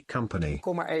busy company,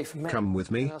 come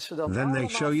with me. Then they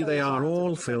show you they are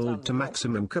all filled to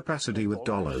maximum capacity with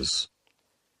dollars.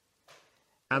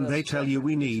 And they tell you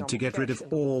we need to get rid of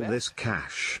all this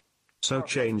cash. So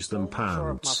change them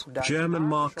pounds, German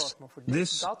marks,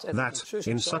 this, that,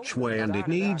 in such way, and it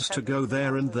needs to go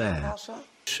there and there.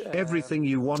 Everything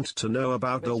you want to know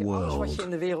about the world,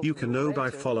 you can know by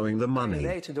following the money.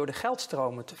 That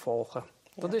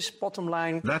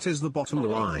is the bottom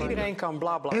line.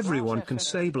 Everyone can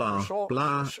say blah,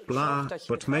 blah, blah,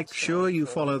 but make sure you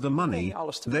follow the money,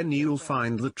 then you'll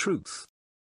find the truth.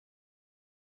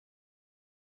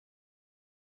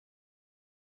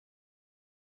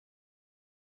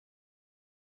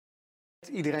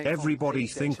 Everybody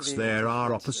thinks there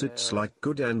are opposites like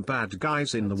good and bad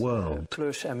guys in the world.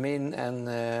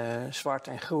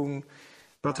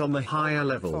 But on the higher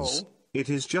levels, it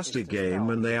is just a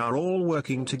game and they are all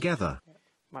working together.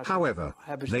 However,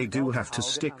 they do have to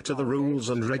stick to the rules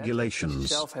and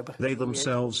regulations they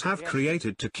themselves have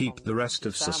created to keep the rest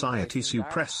of society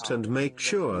suppressed and make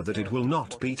sure that it will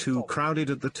not be too crowded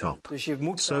at the top.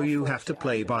 So you have to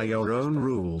play by your own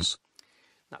rules.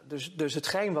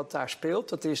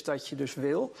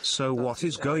 So what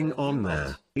is going on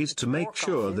there is to make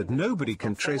sure that nobody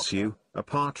can trace you,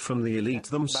 apart from the elite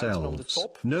themselves.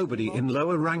 Nobody in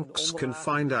lower ranks can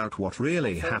find out what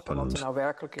really happened.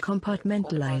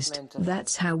 Compartmentalized,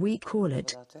 that's how we call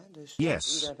it.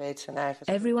 Yes.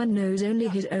 Everyone knows only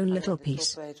his own little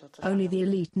piece. Only the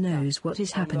elite knows what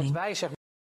is happening.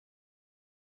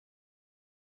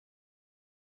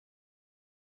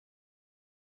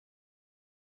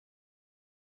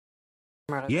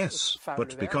 Yes,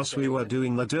 but because we were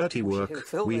doing the dirty work,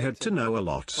 we had to know a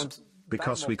lot.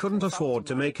 Because we couldn't afford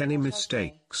to make any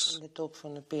mistakes.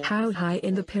 How high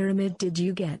in the pyramid did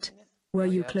you get? Were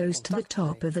you close to the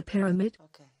top of the pyramid?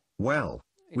 Well,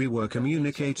 we were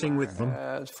communicating with them.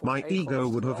 My ego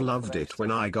would have loved it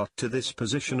when I got to this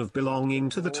position of belonging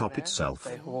to the top itself.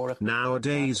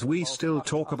 Nowadays we still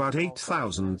talk about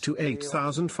 8,000 to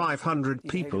 8,500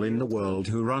 people in the world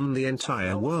who run the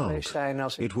entire world.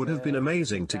 It would have been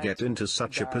amazing to get into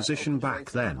such a position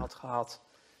back then.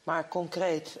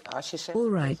 All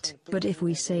right, but if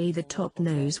we say the top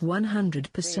knows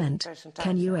 100%,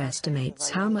 can you estimate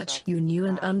how much you knew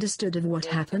and understood of what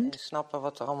happened?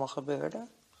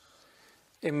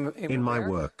 In my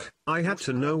work, I had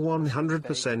to know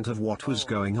 100% of what was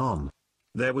going on.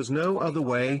 There was no other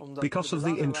way, because of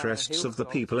the interests of the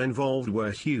people involved were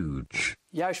huge,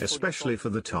 especially for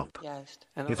the top.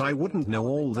 If I wouldn't know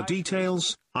all the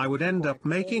details, I would end up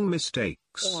making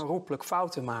mistakes.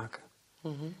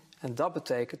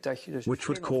 Which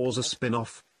would cause a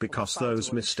spin-off, because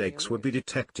those mistakes would be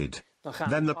detected.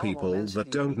 Then the people that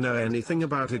don't know anything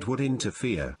about it would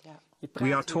interfere.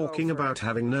 We are talking about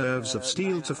having nerves of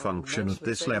steel to function at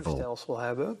this level.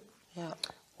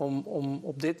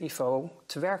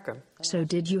 So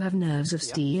did you have nerves of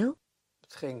steel?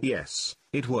 Yes,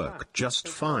 it worked just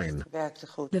fine.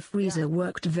 The freezer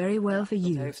worked very well for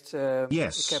you.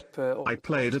 Yes, I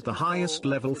played at the highest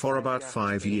level for about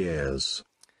 5 years.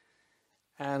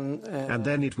 And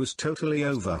then it was totally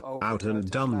over, out and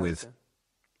done with.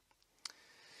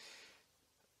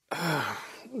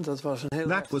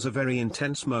 That was a very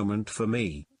intense moment for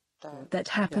me. That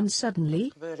happened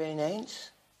suddenly?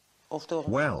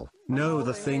 Well, no,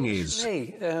 the thing is,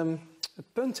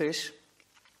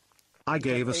 I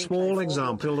gave a small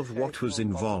example of what was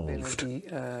involved.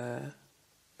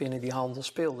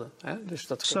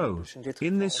 So,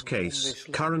 in this case,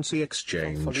 currency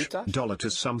exchange, dollar to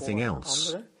something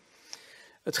else,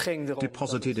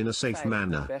 deposited in a safe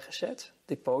manner,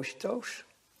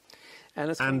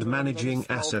 and managing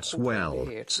assets well,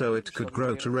 so it could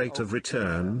grow to rate of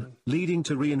return, leading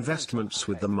to reinvestments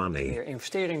with the money.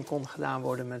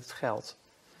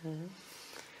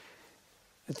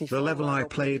 The level I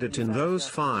played at in those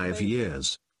 5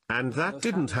 years, and that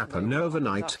didn't happen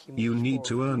overnight. You need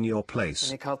to earn your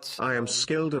place. I am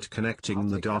skilled at connecting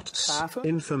the dots,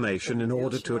 information in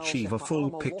order to achieve a full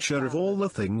picture of all the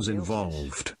things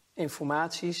involved.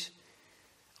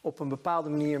 Op een bepaalde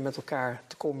manier met elkaar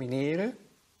te combineren.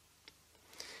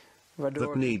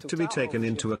 That need to be taken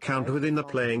into account within the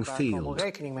playing field,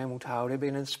 Rekening mee moet houden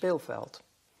binnen het speelveld.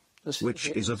 which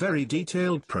is a very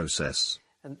detailed process.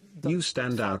 You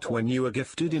stand out when you are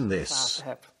gifted in this.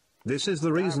 This is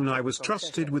the reason I was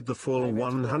trusted with the full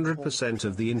 100%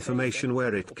 of the information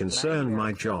where it concerned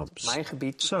my jobs.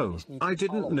 So, I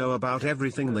didn't know about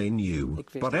everything they knew,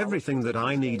 but everything that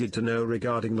I needed to know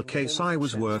regarding the case I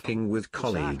was working with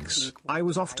colleagues. I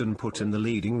was often put in the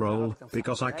leading role,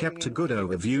 because I kept a good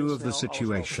overview of the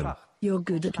situation. You're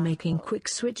good at making quick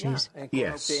switches.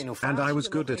 Yes, and I was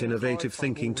good at innovative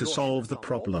thinking to solve the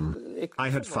problem. I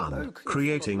had fun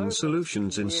creating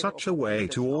solutions in such a way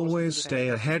to always stay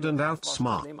ahead and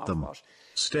outsmart them.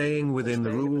 Staying within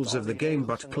the rules of the game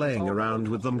but playing around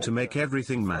with them to make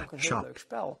everything match up.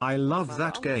 I love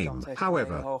that game.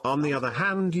 However, on the other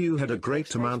hand, you had a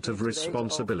great amount of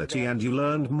responsibility and you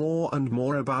learned more and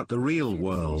more about the real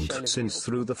world, since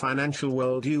through the financial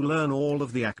world you learn all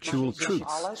of the actual truth.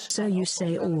 So you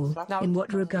say all. In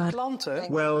what regard?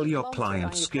 Well, your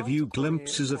clients give you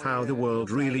glimpses of how the world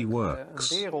really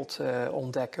works.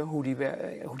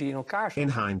 In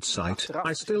hindsight,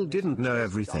 I still didn't know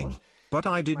everything. But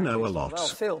I did know a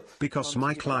lot, because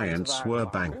my clients were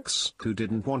banks who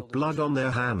didn't want blood on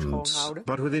their hands.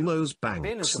 But within those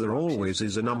banks there always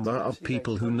is a number of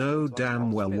people who know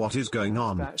damn well what is going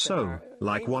on. So,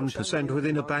 like 1%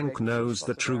 within a bank knows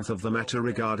the truth of the matter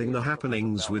regarding the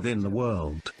happenings within the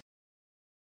world.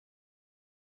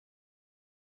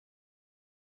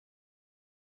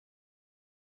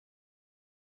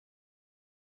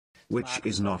 Which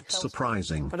is not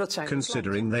surprising,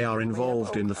 considering they are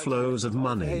involved in the flows of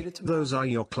money. Those are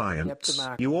your clients.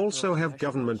 You also have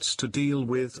governments to deal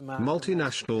with,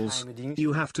 multinationals,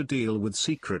 you have to deal with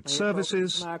secret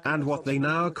services, and what they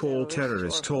now call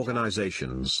terrorist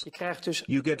organizations.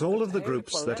 You get all of the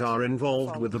groups that are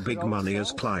involved with the big money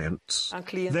as clients.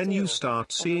 Then you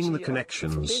start seeing the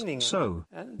connections, so,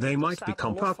 they might be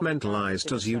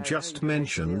compartmentalized as you just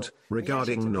mentioned,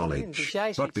 regarding knowledge.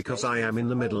 But because I am in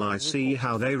the middle, I see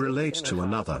how they relate to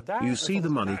another. You see the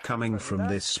money coming from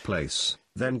this place,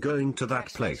 then going to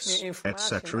that place,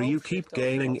 etc. You keep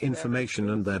gaining information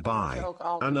and thereby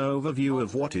an overview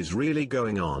of what is really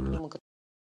going on.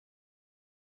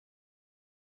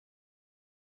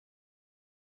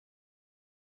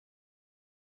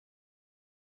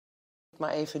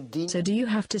 So do you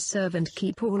have to serve and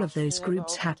keep all of those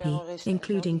groups happy,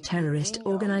 including terrorist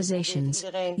organizations?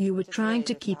 You were trying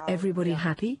to keep everybody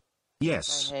happy?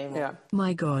 Yes.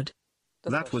 My God.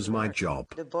 That was my job.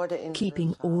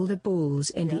 Keeping all the balls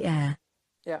in the air.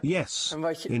 Yes,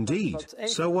 indeed.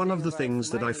 So one of the things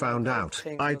that I found out,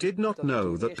 I did not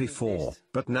know that before,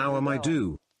 but now I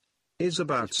do, is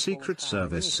about secret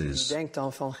services.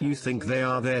 You think they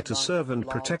are there to serve and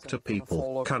protect a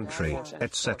people, country,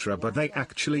 etc., but they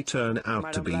actually turn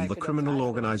out to be the criminal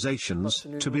organizations,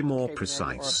 to be more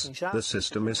precise. The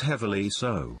system is heavily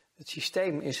so.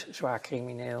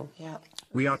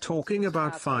 We are talking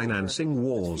about financing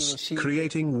wars,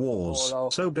 creating wars,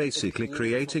 so basically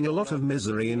creating a lot of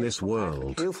misery in this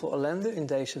world.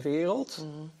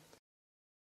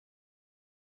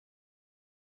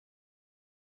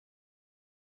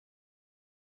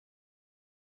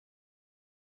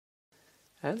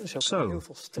 So,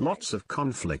 lots of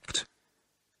conflict.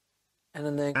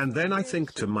 And then I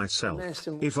think to myself,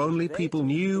 if only people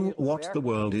knew what the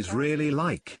world is really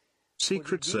like.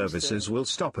 Secret services will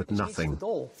stop at nothing.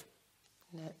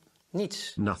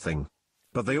 Nothing.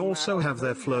 But they also have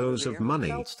their flows of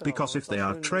money, because if they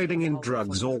are trading in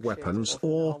drugs or weapons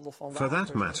or, for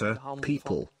that matter,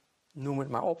 people, noem het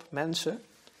maar op, mensen.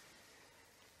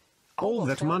 all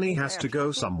that money has to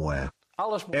go somewhere.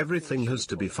 Everything has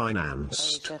to be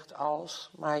financed.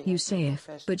 You say if,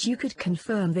 but you could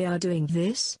confirm they are doing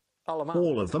this?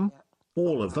 All of them?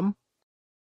 All of them?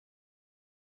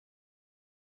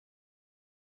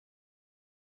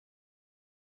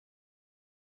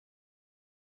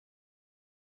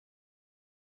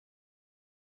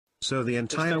 So the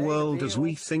entire world as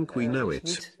we think we know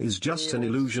it is just an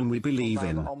illusion we believe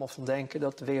in,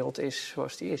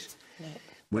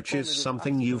 which is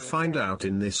something you find out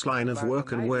in this line of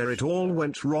work and where it all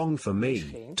went wrong for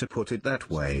me, to put it that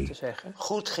way.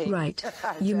 Right.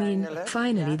 You mean,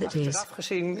 finally that is.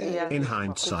 In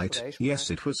hindsight, yes,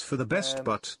 it was for the best,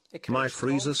 but my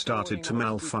freezer started to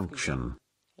malfunction.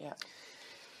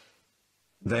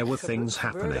 There were things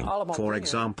happening. For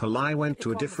example, I went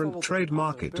to a different trade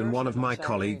market and one of my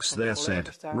colleagues there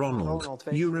said, "Ronald,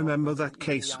 you remember that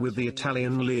case with the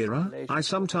Italian lira? I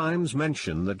sometimes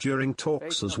mention that during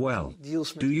talks as well.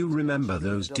 Do you remember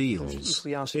those deals,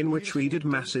 in which we did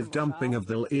massive dumping of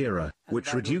the lira,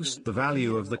 which reduced the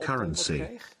value of the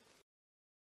currency?"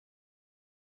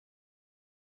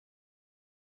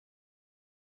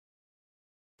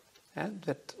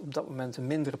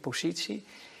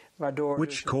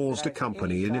 Which caused a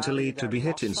company in Italy to be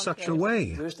hit in such a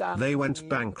way. They went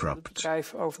bankrupt.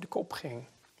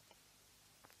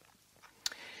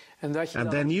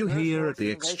 And then you hear at the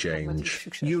exchange,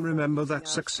 "You remember that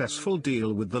successful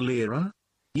deal with the lira?"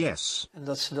 Yes.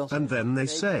 And then they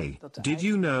say, "Did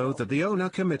you know that the owner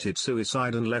committed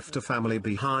suicide and left a family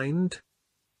behind?"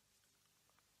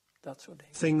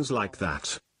 Things like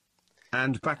that.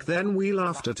 And back then we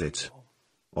laughed at it.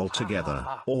 Altogether,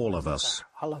 all of us.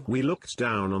 We looked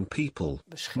down on people,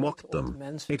 mocked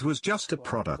them. It was just a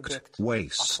product,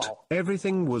 waste.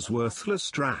 Everything was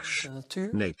worthless trash.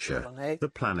 Nature, the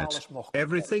planet,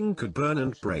 everything could burn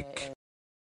and break.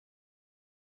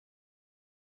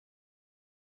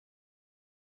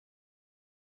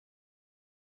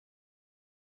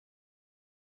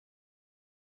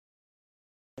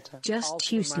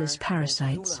 Just useless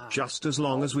parasites. Just as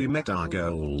long as we met our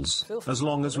goals, as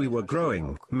long as we were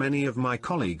growing, many of my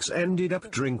colleagues ended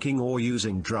up drinking or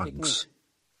using drugs.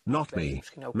 Not me.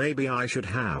 Maybe I should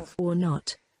have. Or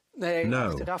not.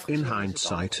 No, in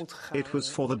hindsight, it was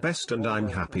for the best and I'm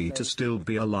happy to still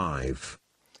be alive.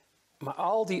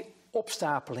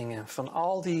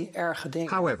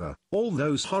 However, all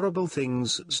those horrible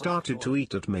things started to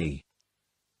eat at me.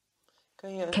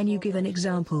 Can you give an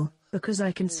example? Because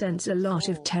I can sense a lot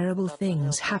of terrible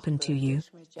things happen to you.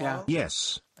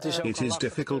 Yes. It is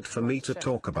difficult for me to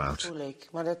talk about.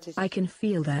 I can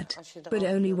feel that, but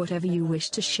only whatever you wish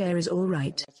to share is all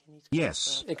right.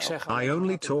 Yes. I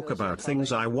only talk about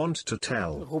things I want to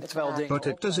tell. But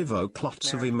it does evoke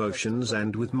lots of emotions,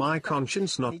 and with my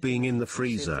conscience not being in the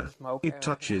freezer, it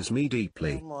touches me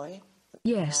deeply.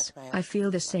 Yes, I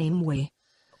feel the same way.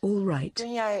 All right.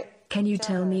 Can you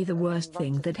tell me the worst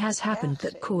thing that has happened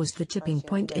that caused the tipping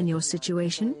point in your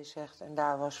situation?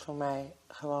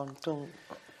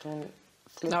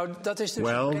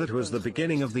 Well, that was the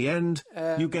beginning of the end.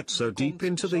 You get so deep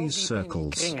into these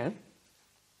circles.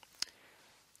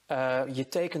 And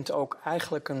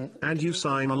you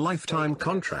sign a lifetime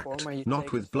contract,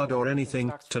 not with blood or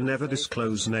anything, to never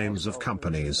disclose names of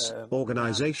companies,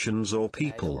 organizations or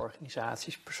people.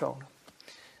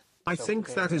 I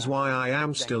think that is why I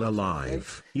am still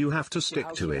alive. You have to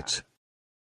stick to it.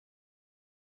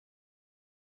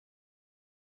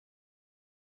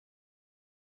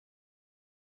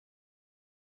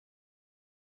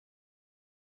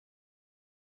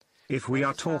 If we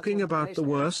are talking about the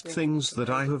worst things that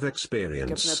I have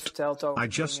experienced, I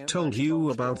just told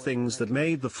you about things that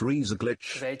made the freezer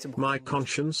glitch. My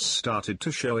conscience started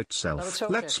to show itself.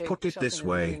 Let's put it this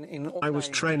way. I was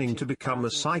training to become a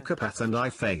psychopath and I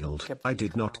failed. I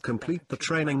did not complete the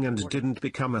training and didn't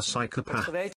become a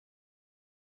psychopath.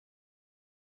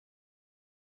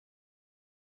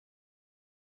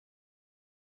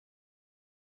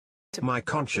 My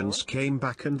conscience came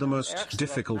back, and the most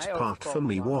difficult part for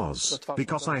me was,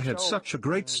 because I had such a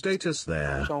great status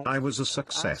there, I was a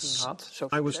success.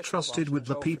 I was trusted with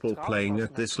the people playing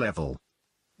at this level.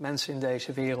 Mensen in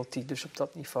deze wereld die dus op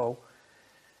dat niveau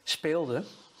speelden.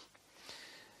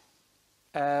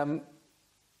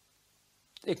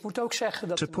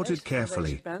 To put it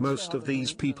carefully, most of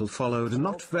these people followed a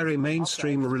not very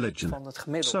mainstream religion.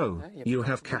 So, you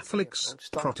have Catholics,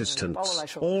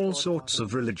 Protestants, all sorts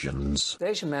of religions.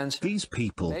 These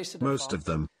people, most of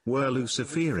them, were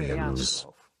Luciferians.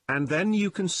 And then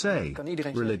you can say, Kan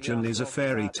iedereen religion zeggen, ja, is a geloof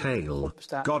fairy bestaat niet, tale, God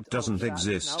bestaat God niet, doesn't geloof bestaat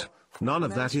niet. exist, Nou, none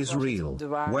of voor that mensen is was het real. de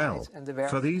waarheid Well, en de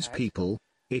for these werkelijkheid. people,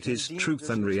 it En is die truth dus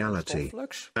and iets reality.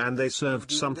 onstoffelijks. And they served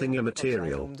Die something wat zij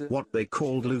immaterial, noemden what they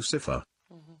called Lucifer.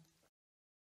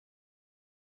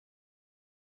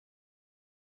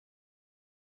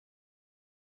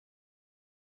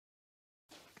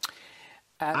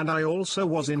 And I also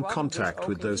was in contact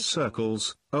with those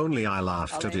circles, only I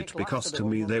laughed at it because to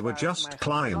me they were just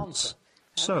clients.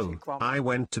 So, I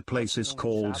went to places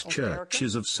called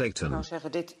churches of Satan.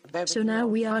 So now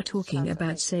we are talking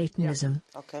about Satanism.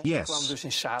 Yes.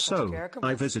 So,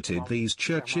 I visited these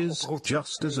churches,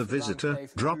 just as a visitor,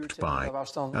 dropped by.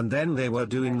 And then they were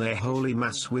doing their holy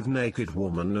mass with naked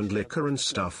women and liquor and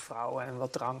stuff.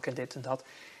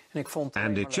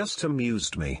 And it just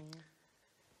amused me.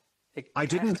 I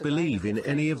didn't believe in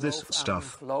any of this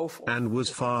stuff, and was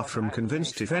far from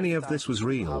convinced if any of this was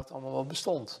real.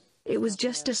 It was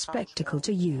just a spectacle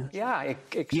to you.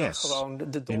 Yes.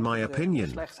 In my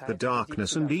opinion, the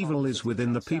darkness and evil is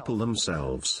within the people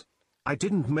themselves. I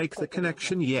didn't make the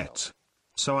connection yet.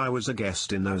 So I was a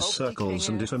guest in those circles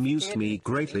and it amused me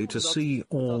greatly to see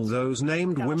all those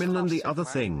named women and the other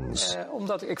things.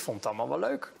 Omdat ik vond het allemaal wel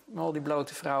leuk. Al die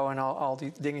blote vrouwen en al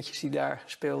die dingetjes die daar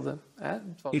speelden.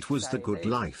 It was the good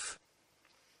life.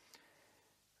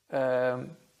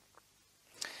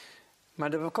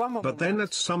 But then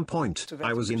at some point,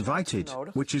 I was invited,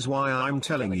 which is why I'm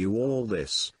telling you all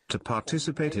this, to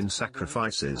participate in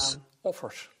sacrifices.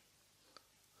 Offers.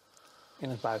 In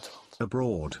het buitenland.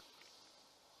 Abroad.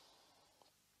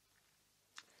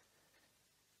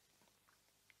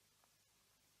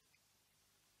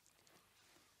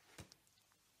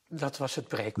 Dat was het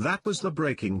breekpunt. That was the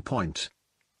breaking point.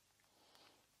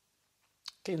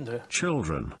 Kinderen.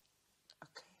 Children.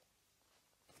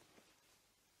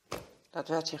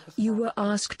 You were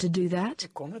asked to do that?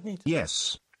 Ik kon het niet.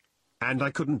 Yes. And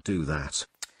I couldn't do that.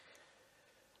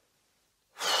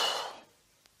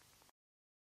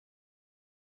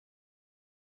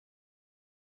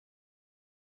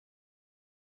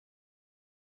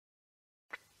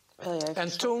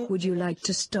 En toen... Would you like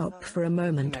to stop for a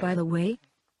moment, by the way?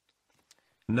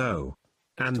 No.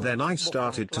 And then I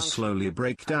started to slowly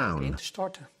break down.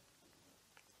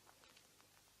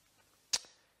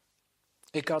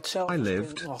 I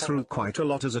lived through quite a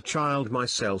lot as a child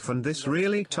myself, and this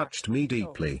really touched me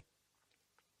deeply.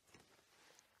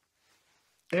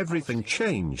 Everything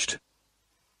changed.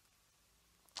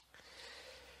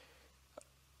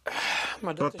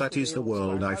 But that is the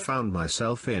world I found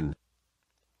myself in.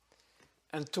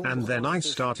 And then I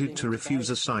started to refuse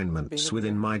assignments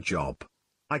within my job.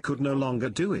 I could no longer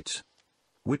do it,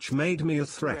 which made me a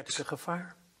threat.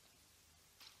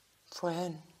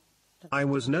 I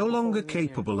was no longer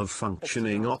capable of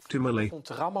functioning optimally.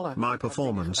 My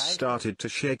performance started to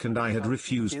shake and I had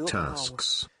refused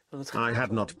tasks. I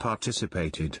had not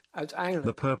participated.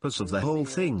 The purpose of the whole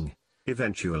thing,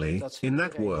 eventually, in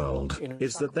that world,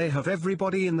 is that they have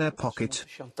everybody in their pocket.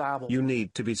 You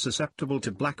need to be susceptible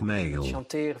to blackmail.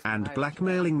 And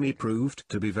blackmailing me proved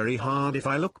to be very hard if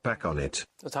I look back on it.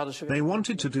 They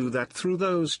wanted to do that through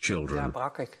those children.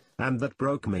 And that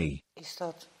broke me.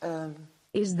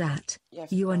 Is that,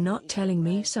 you are not telling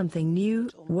me something new,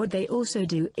 what they also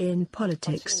do in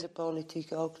politics?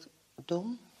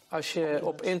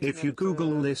 If you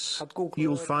Google this,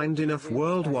 you'll find enough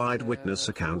worldwide witness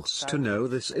accounts to know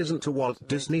this isn't a Walt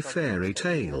Disney fairy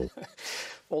tale.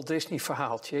 Walt Disney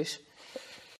verhaaltjes.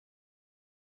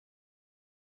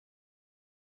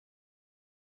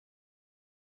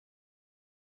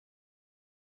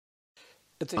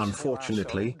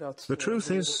 Unfortunately, the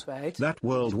truth is that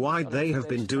worldwide they have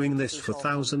been doing this for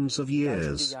thousands of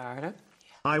years.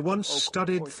 I once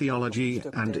studied theology,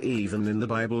 and even in the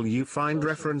Bible you find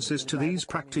references to these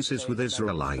practices with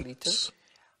Israelites.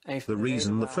 The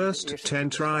reason the first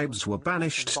 10 tribes were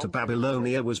banished to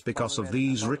Babylonia was because of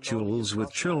these rituals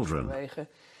with children,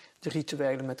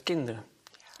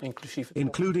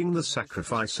 including the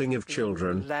sacrificing of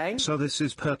children. So this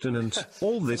is pertinent.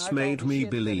 All this made me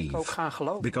believe,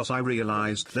 because I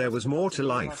realized there was more to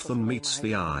life than meets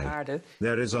the eye.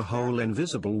 There is a whole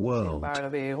invisible world.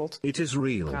 It is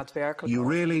real. You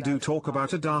really do talk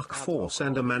about a dark force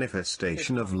and a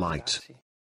manifestation of light.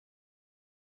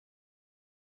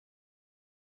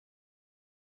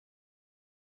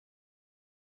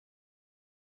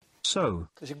 So,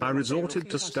 I resorted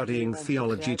to studying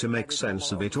theology to make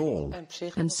sense of it all.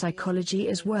 And psychology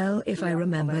as well, if I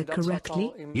remember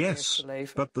correctly? Yes,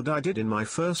 but that I did in my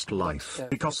first life,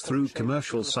 because through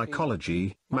commercial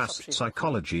psychology, mass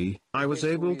psychology, I was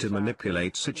able to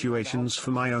manipulate situations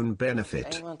for my own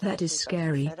benefit. That is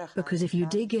scary, because if you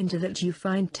dig into that you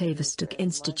find Tavistock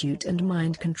Institute and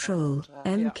mind control,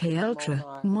 MK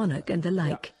Ultra, Monarch and the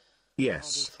like.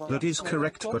 Yes, that is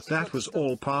correct, but that was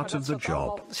all part of the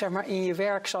job. Zeg maar, in je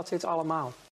werk zat dit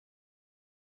allemaal.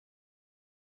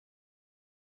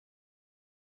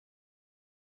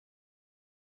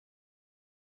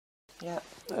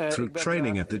 Through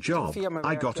training at the job,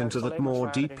 I got into that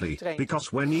more deeply,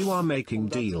 because when you are making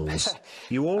deals,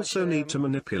 you also need to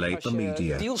manipulate the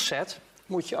media. Deals zet,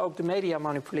 moet je ook de media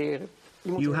manipuleren.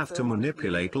 You have to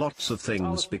manipulate lots of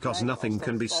things because nothing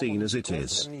can be seen as it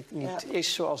is. Niet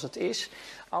is zoals het is.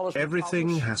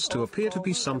 Everything has to appear to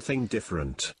be something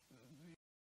different.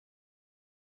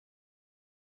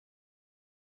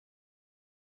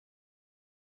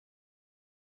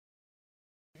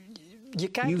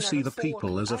 You see the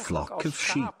people as a flock of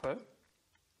sheep.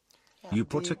 You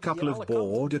put a couple of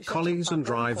border collies and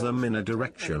drive them in a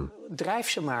direction. Drijf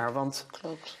ze maar, want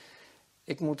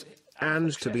ik moet.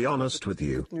 And to be honest with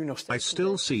you, I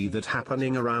still see that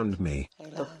happening around me.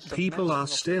 People are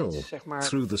still,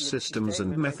 through the systems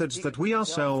and methods that we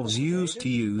ourselves used to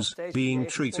use, being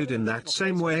treated in that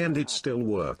same way, and it still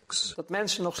works.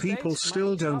 People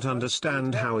still don't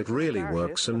understand how it really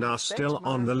works and are still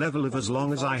on the level of as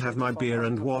long as I have my beer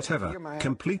and whatever,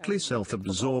 completely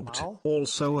self-absorbed,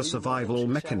 also a survival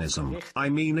mechanism. I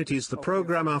mean, it is the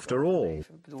program after all.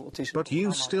 But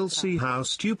you still see how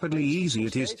stupidly easy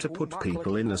it is to put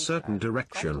people in a certain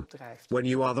direction, when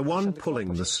you are the one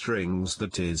pulling the strings,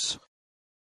 that is.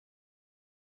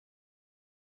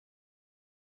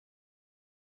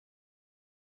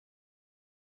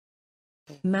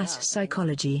 Mass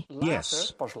psychology.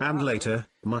 Yes, and later,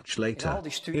 much later,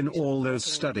 in all those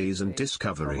studies and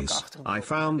discoveries, I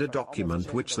found a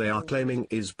document which they are claiming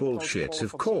is bullshit,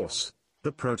 of course,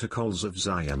 the Protocols of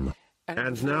Zion.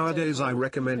 And nowadays I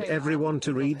recommend everyone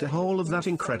to read the whole of that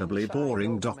incredibly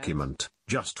boring document.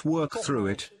 Just work through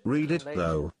it, read it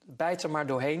though. Bijt er maar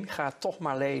doorheen, ga het toch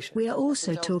maar lezen. We are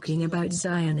also talking about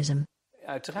Zionism.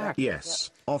 Uiteraard.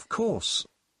 Yes, of course.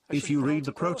 If you read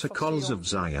the Protocols of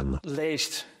Zion,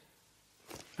 leest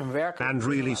and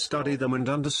really study them and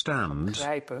understand,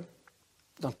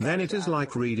 then it is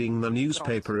like reading the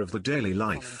newspaper of the daily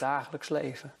life. Dagelijks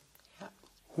leven.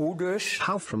 Hoe dus?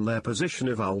 How from their position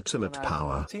of ultimate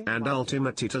power, and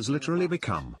ultimate it has literally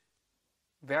become.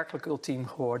 Werkelijk ultiem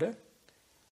geworden.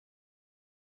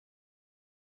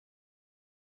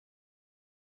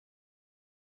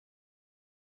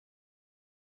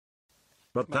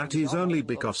 But that is only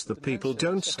because the people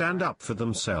don't stand up for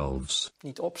themselves.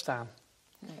 Niet opstaan.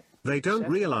 They don't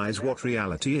realize what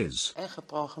reality is.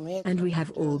 And we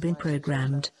have all been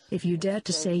programmed. If you dare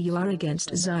to say you are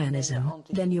against Zionism,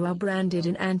 then you are branded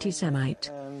an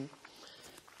anti-Semite.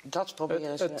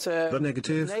 The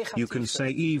negative, you can say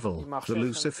evil, the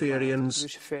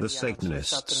Luciferians, the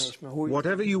Satanists,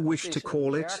 whatever you wish to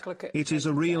call it, it is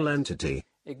a real entity.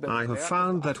 I have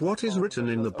found that what is written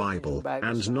in the Bible,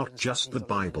 and not just the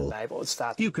Bible,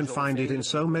 you can find it in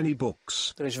so many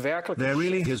books. There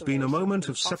really has been a moment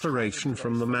of separation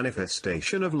from the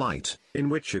manifestation of light, in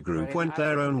which a group went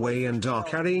their own way and are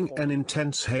carrying an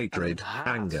intense hatred,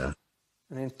 anger.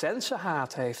 Een intense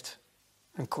haat heeft,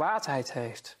 een kwaadheid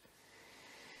heeft.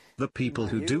 The people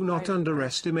who do not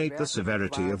underestimate the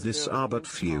severity of this are but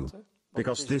few.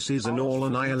 Because this is an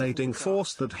all-annihilating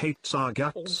force that hates our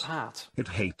guts. It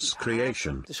hates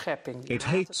creation. It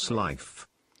hates life.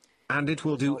 And it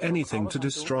will do anything to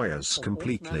destroy us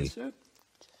completely.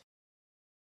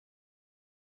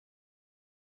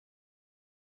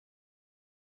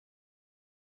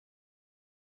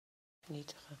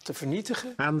 Te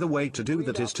vernietigen. And the way to do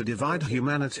that is to divide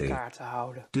humanity.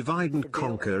 Divide and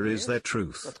conquer is their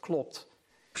truth. Dat klopt.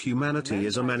 Humanity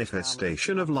is a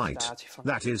manifestation of light.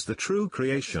 That is the true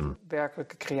creation.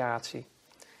 Werkelijke creatie.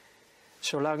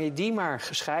 Zolang je die maar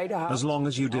gescheiden houdt. As long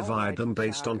as you divide them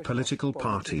based on political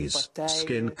parties,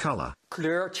 skin color,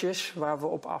 kleurtjes waar we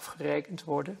op afgerekend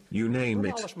worden. You name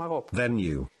it. Then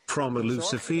you, from a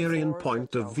Luciferian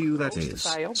point of view that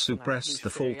is, suppress the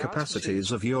full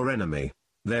capacities of your enemy.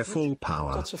 Their full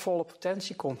power. Tot zijn volle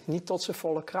potentie komt, niet tot zijn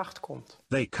volle kracht komt.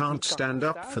 They can't stand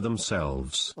up for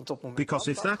themselves. Because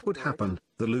if that would happen,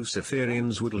 the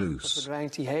Luciferians would lose.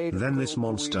 Then this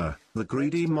monster, the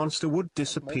greedy monster, would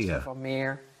disappear.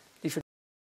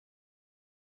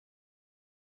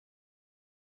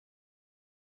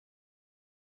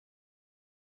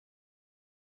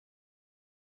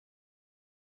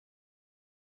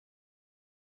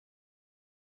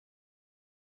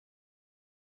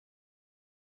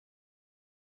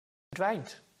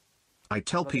 verdwijnt. I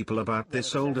tell people about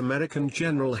this old American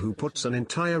general who puts an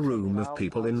entire room of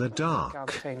people in the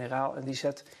dark. Generaal en die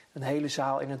zet een hele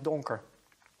zaal in het donker.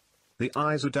 The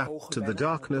eyes adapt to the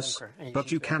darkness,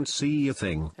 but you can't see a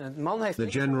thing. The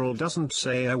general doesn't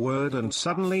say a word and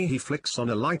suddenly he flicks on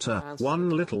a lighter, one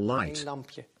little light.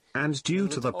 And due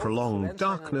to the prolonged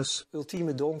darkness,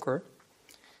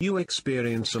 you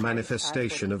experience a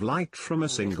manifestation of light from a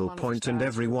single point and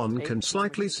everyone can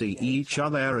slightly see each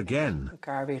other again.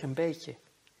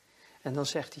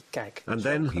 And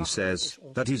then he says,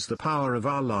 that is the power of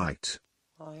our light.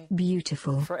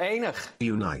 Beautiful.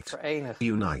 Unite.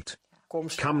 Unite.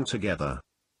 Come together.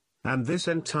 And this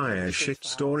entire shit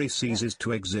story ceases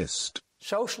to exist.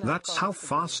 That's how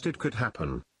fast it could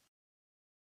happen.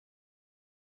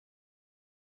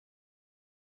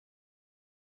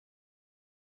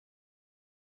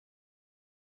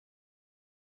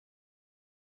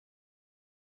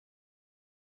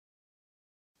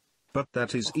 But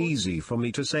that is easy for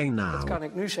me to say now.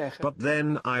 But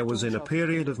then I was in a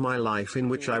period of my life in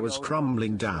which I was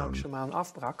crumbling down.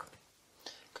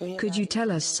 Could you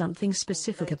tell us something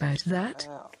specific about that?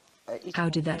 How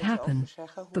did that happen?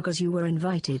 Because you were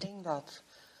invited.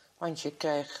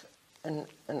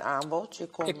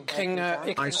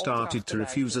 I started to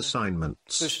refuse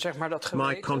assignments.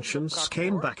 My conscience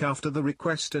came back after the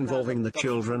request involving the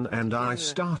children and I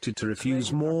started to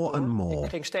refuse more and more.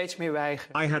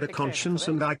 I had a conscience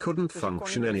and I couldn't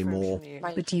function anymore.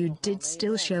 But you did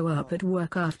still show up at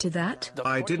work after that?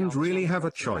 I didn't really have a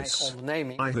choice.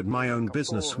 I had my own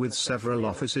business with several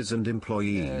offices and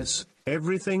employees.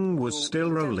 Everything was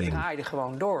still rolling.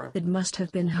 It must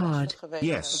have been hard.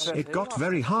 Yes, it got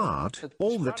very hard,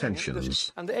 all the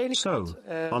tensions. So,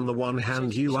 on the one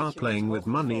hand you are playing with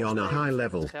money on a high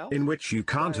level, in which you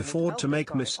can't afford to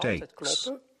make mistakes.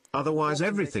 Otherwise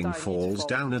everything falls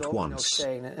down at once.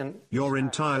 Your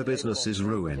entire business is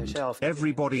ruined,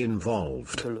 everybody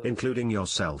involved, including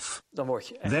yourself.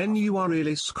 Then you are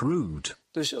really screwed.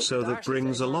 So that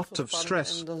brings a lot of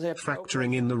stress,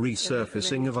 factoring in the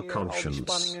resurfacing of a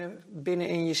conscience.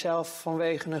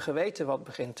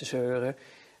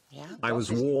 I was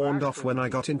warned off when I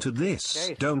got into this.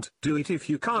 Don't do it if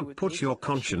you can't put your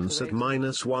conscience at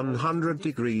minus 100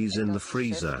 degrees in the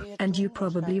freezer. And you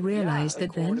probably realized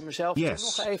that then?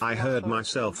 Yes, I heard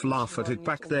myself laugh at it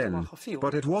back then.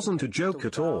 But it wasn't a joke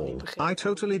at all. I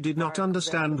totally did not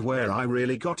understand where I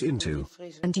really got into.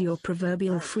 And your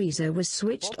proverbial freezer was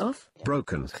switched off?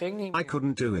 Broken. I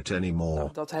couldn't do it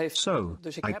anymore. So,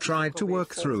 I tried to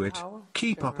work through it,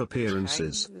 keep up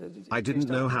appearances. I didn't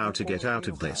know how to get out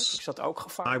of this.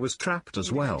 I was trapped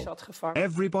as well.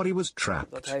 Everybody was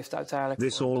trapped.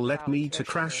 This all led me to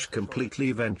crash completely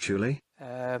eventually.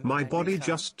 My body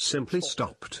just simply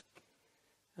stopped.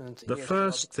 The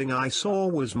first thing I saw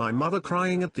was my mother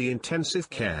crying at the intensive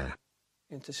care.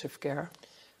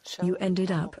 You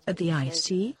ended up at the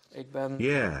IC?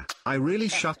 Yeah, I really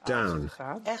shut down.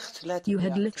 You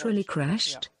had literally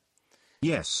crashed?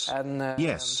 Yes,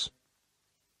 yes.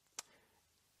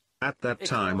 At that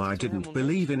time I didn't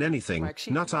believe in anything,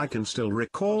 not I can still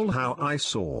recall how I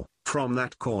saw. From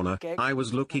that corner, I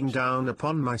was looking down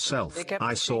upon myself.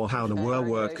 I saw how they were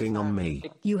working on me.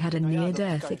 You had a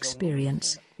near-death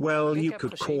experience. Well, you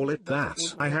could call it that.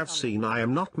 I have seen I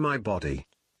am not my body.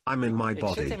 I'm in my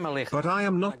body. But I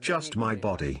am not just my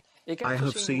body. I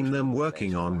have seen them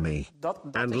working on me.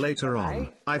 And later on,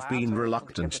 I've been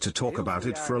reluctant to talk about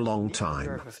it for a long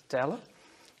time.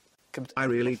 I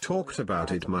really talked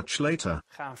about it much later.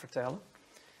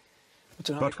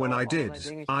 But when I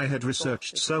did, I had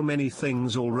researched so many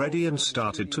things already and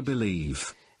started to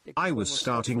believe. I was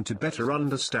starting to better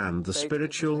understand the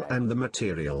spiritual and the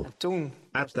material.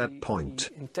 At that point,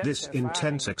 this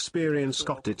intense experience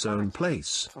got its own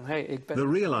place. The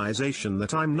realization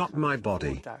that I'm not my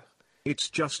body. It's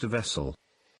just a vessel.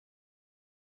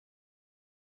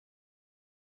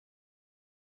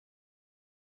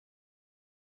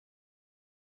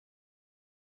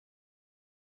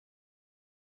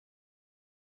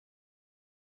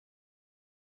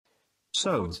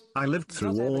 So, I lived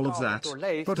through all of that,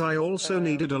 but I also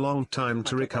needed a long time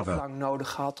to recover.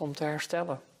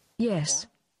 Yes,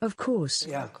 of course.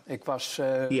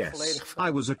 Yes, I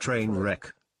was a train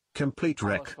wreck. Complete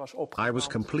wreck. I was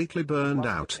completely burned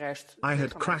out. I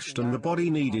had crashed and the body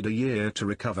needed a year to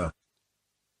recover.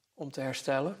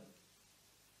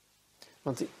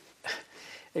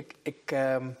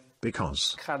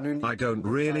 Because I don't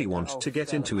really want to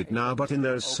get into it now, but in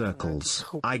those circles,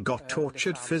 I got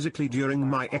tortured physically during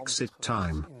my exit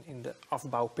time.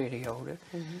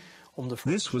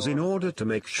 This was in order to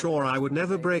make sure I would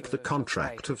never break the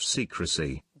contract of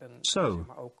secrecy. So,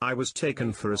 I was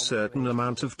taken for a certain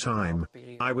amount of time.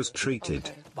 I was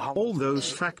treated. All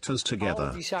those factors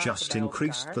together just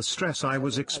increased the stress I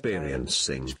was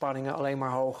experiencing. Spanningen alleen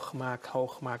maar hoog gemaakt,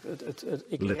 hoog gemaakt.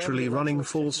 Literally running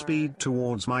full speed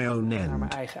towards my own end.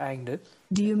 Mijn eigen einde.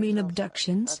 Do you mean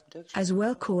abductions, as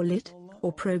well call it,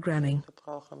 or programming?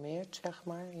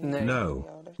 No,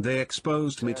 they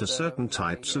exposed me to certain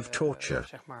types of torture.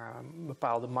 Zeg maar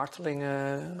bepaalde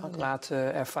martelingen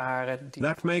laten ervaren.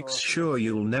 That makes sure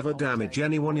you'll never damage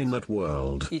anyone in that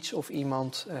world. Iets of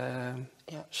iemand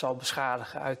zal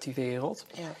beschadigen uit die wereld.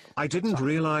 I didn't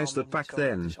realize that back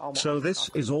then, so this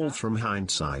is all from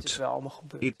hindsight.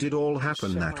 It did all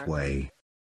happen that way.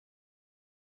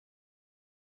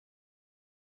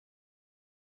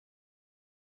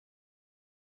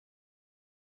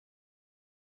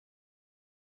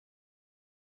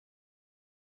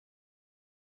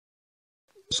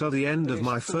 So the end of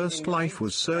my first life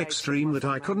was so extreme that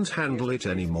I couldn't handle it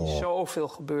anymore. Zoveel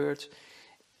gebeurd.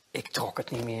 Ik trok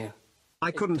het niet meer.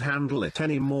 I couldn't handle it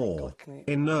anymore.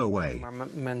 In no way.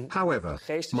 However,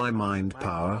 my mind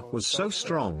power was so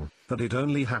strong that it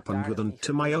only happened within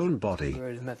to my own body.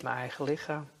 Met mijn eigen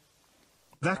lichaam.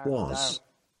 That was,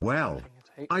 well,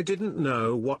 I didn't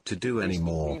know what to do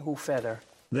anymore. Hoe verder?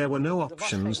 There were no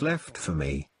options left for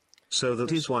me. So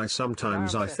that is why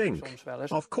sometimes I think,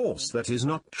 of course that is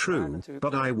not true,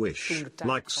 but I wish,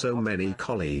 like so many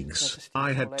colleagues,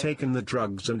 I had taken the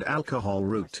drugs and alcohol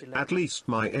route. At least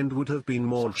my end would have been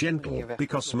more gentle,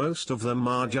 because most of them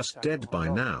are just dead by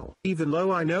now. Even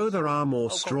though I know there are more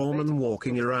strawmen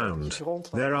walking around,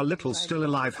 there are little still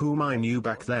alive whom I knew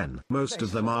back then. Most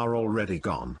of them are already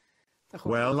gone.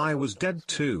 Well, I was dead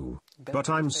too, but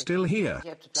I'm still here.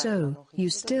 So, you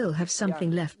still have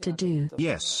something left to do.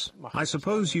 Yes, I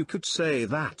suppose you could say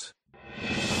that.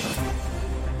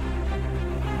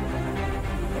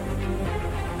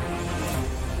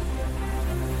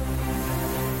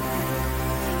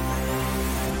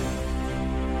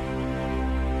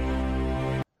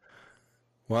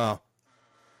 Wow.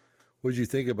 What did you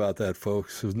think about that,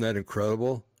 folks? Wasn't that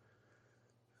incredible?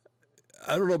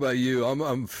 I don't know about you.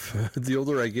 I'm the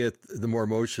older I get, the more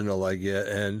emotional I get.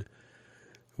 And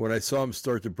when I saw him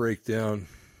start to break down,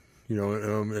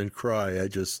 and cry,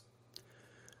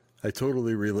 I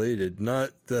totally related. Not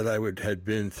that I had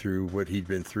been through what he'd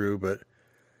been through, but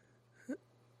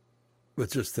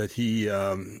just that he,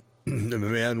 a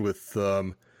man with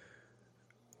a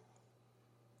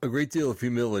great deal of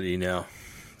humility now,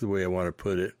 the way I want to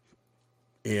put it.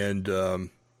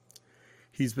 And,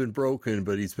 he's been broken,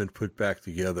 but he's been put back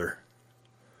together.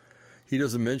 He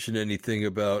doesn't mention anything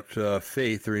about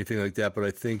faith or anything like that, but I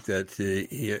think that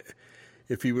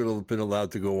if he would have been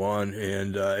allowed to go on,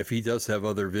 and if he does have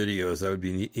other videos, that would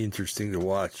be interesting to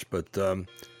watch. But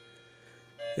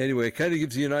anyway, it kind of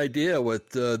gives you an idea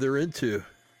what they're into.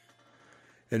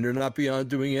 And they're not beyond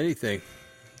doing anything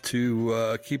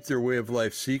to keep their way of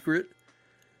life secret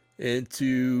and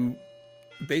to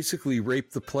basically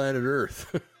rape the planet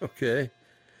Earth, okay?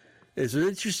 It's an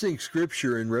interesting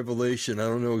scripture in Revelation. I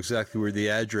don't know exactly where the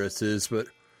address is, but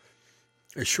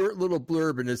a short little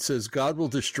blurb, and it says, God will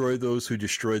destroy those who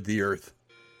destroyed the earth.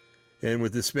 And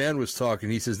when this man was talking,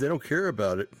 he says, they don't care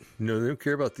about it. They don't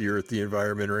care about the earth, the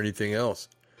environment, or anything else.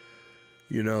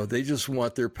 They just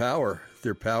want their power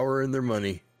and their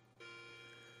money.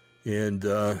 And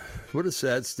what a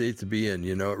sad state to be in,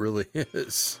 it really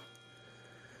is.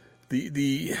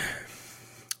 The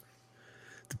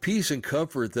peace and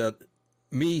comfort that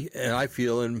me and I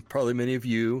feel, and probably many of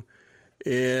you,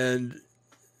 and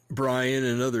Brian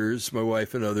and others, my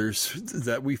wife and others,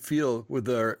 that we feel with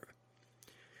our,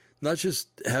 not just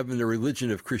having the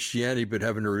religion of Christianity, but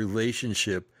having a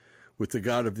relationship with the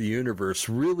God of the universe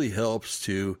really helps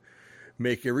to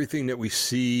make everything that we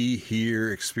see,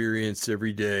 hear, experience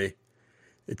every day.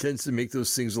 It tends to make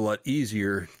those things a lot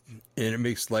easier, and it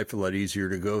makes life a lot easier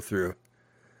to go through.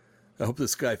 I hope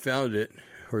this guy found it,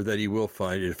 or that he will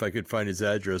find it. If I could find his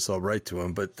address, I'll write to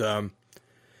him. But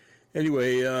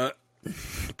anyway,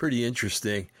 pretty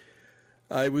interesting.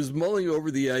 I was mulling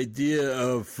over the idea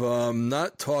of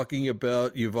not talking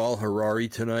about Yuval Harari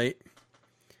tonight.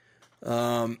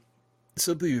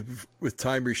 Simply with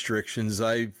time restrictions,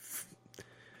 I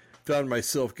found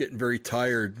myself getting very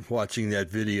tired watching that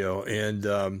video. And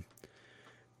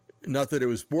not that it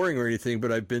was boring or anything, but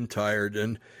I've been tired.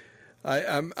 And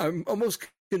I'm almost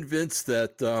convinced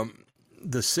that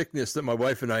the sickness that my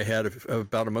wife and I had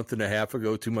about a month and a half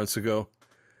ago, 2 months ago,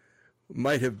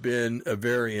 might have been a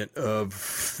variant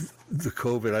of the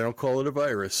COVID. I don't call it a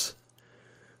virus,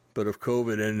 but of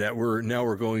COVID, and that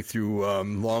we're going through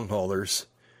long haulers.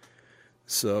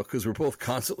 So, because we're both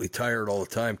constantly tired all the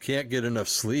time, can't get enough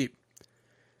sleep,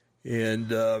 and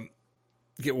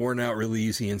get worn out real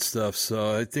easy and stuff.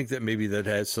 So I think that maybe that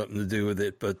has something to do with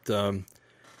it. But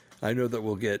I know that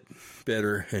we'll get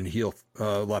better and heal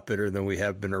a lot better than we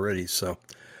have been already. So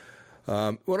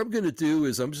what I'm going to do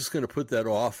is I'm just going to put that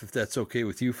off, if that's okay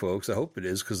with you folks. I hope it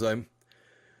is, because I'm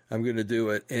going to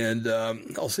do it, and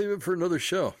I'll save it for another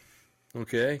show.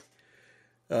 Okay.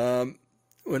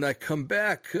 When I come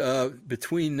back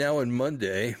between now and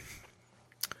Monday,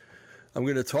 I'm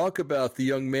going to talk about the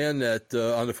young man that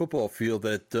on the football field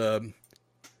that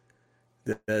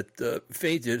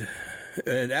fainted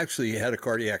and actually had a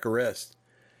cardiac arrest,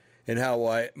 and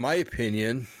how my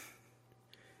opinion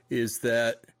is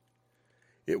that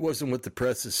it wasn't what the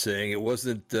press is saying. It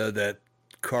wasn't that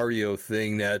cardio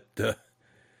thing that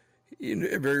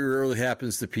it very rarely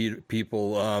happens to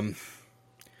people.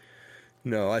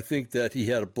 No, I think that he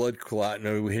had a blood clot,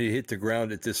 and when he hit the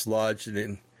ground, it dislodged, and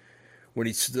then when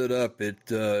he stood up, it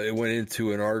went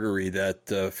into an artery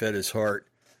that fed his heart,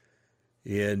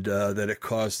 and that it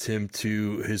caused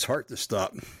his heart to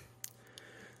stop.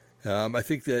 I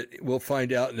think that we'll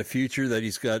find out in the future that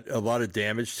he's got a lot of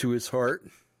damage to his heart,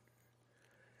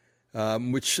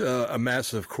 which a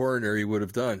massive coronary would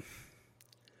have done.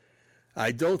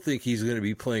 I don't think he's going to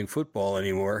be playing football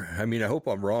anymore. I mean, I hope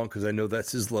I'm wrong, because I know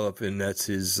that's his love and that's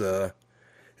his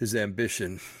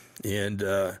ambition. And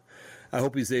I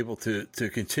hope he's able to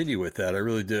continue with that. I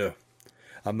really do.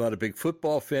 I'm not a big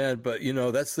football fan, but,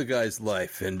 that's the guy's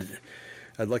life. And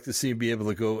I'd like to see him be able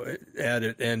to go at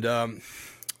it. And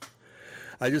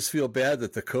I just feel bad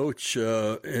that the coach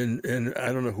and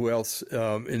I don't know who else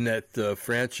in that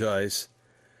franchise,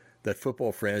 that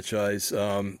football franchise,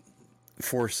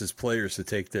 force his players to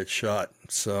take that shot.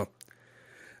 So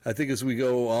I think as we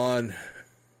go on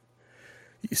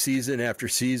season after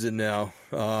season now,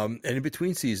 and in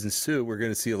between seasons too, we're going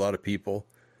to see a lot of people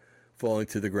falling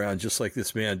to the ground just like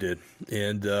this man did.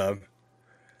 And I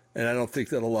don't think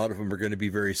that a lot of them are going to be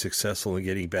very successful in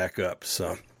getting back up.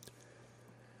 So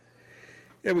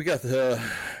yeah, we got a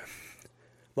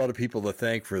lot of people to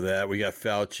thank for that. We got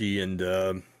Fauci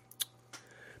and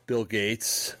Bill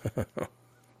Gates.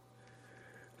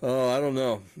 Oh, I don't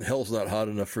know. Hell's not hot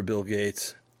enough for Bill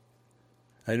Gates.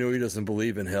 I know he doesn't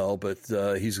believe in hell, but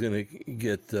he's going to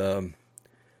get.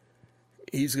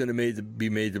 He's going to be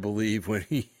made to believe when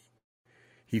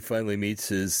he finally meets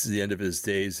the end of his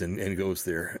days and goes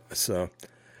there. So,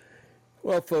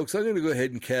 well, folks, I'm going to go ahead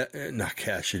and not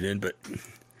cash it in, but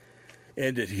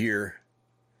end it here,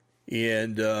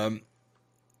 and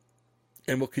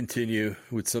we'll continue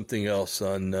with something else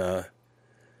on.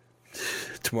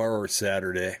 Tomorrow or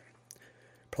Saturday.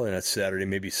 Probably not Saturday,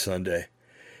 maybe Sunday.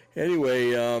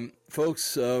 Anyway,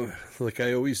 folks, like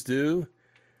I always do,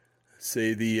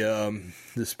 say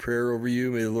this prayer over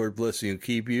you. May the Lord bless you and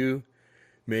keep you.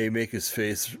 May he make his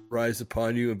face rise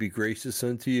upon you and be gracious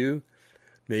unto you.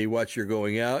 May he watch your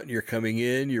going out and your coming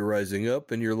in, your rising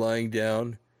up and your lying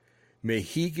down. May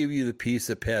he give you the peace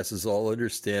that passes all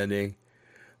understanding.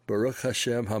 Baruch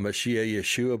Hashem HaMashiach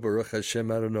Yeshua, Baruch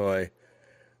Hashem Adonai.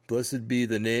 Blessed be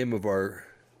the name of our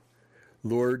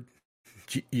Lord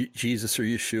Jesus or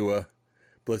Yeshua.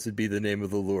 Blessed be the name of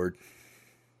the Lord.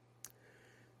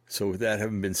 So with that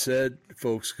having been said,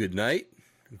 folks, good night,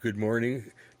 good morning,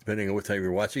 depending on what time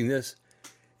you're watching this.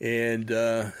 And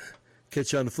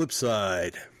catch you on the flip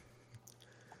side.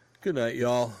 Good night,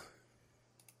 y'all.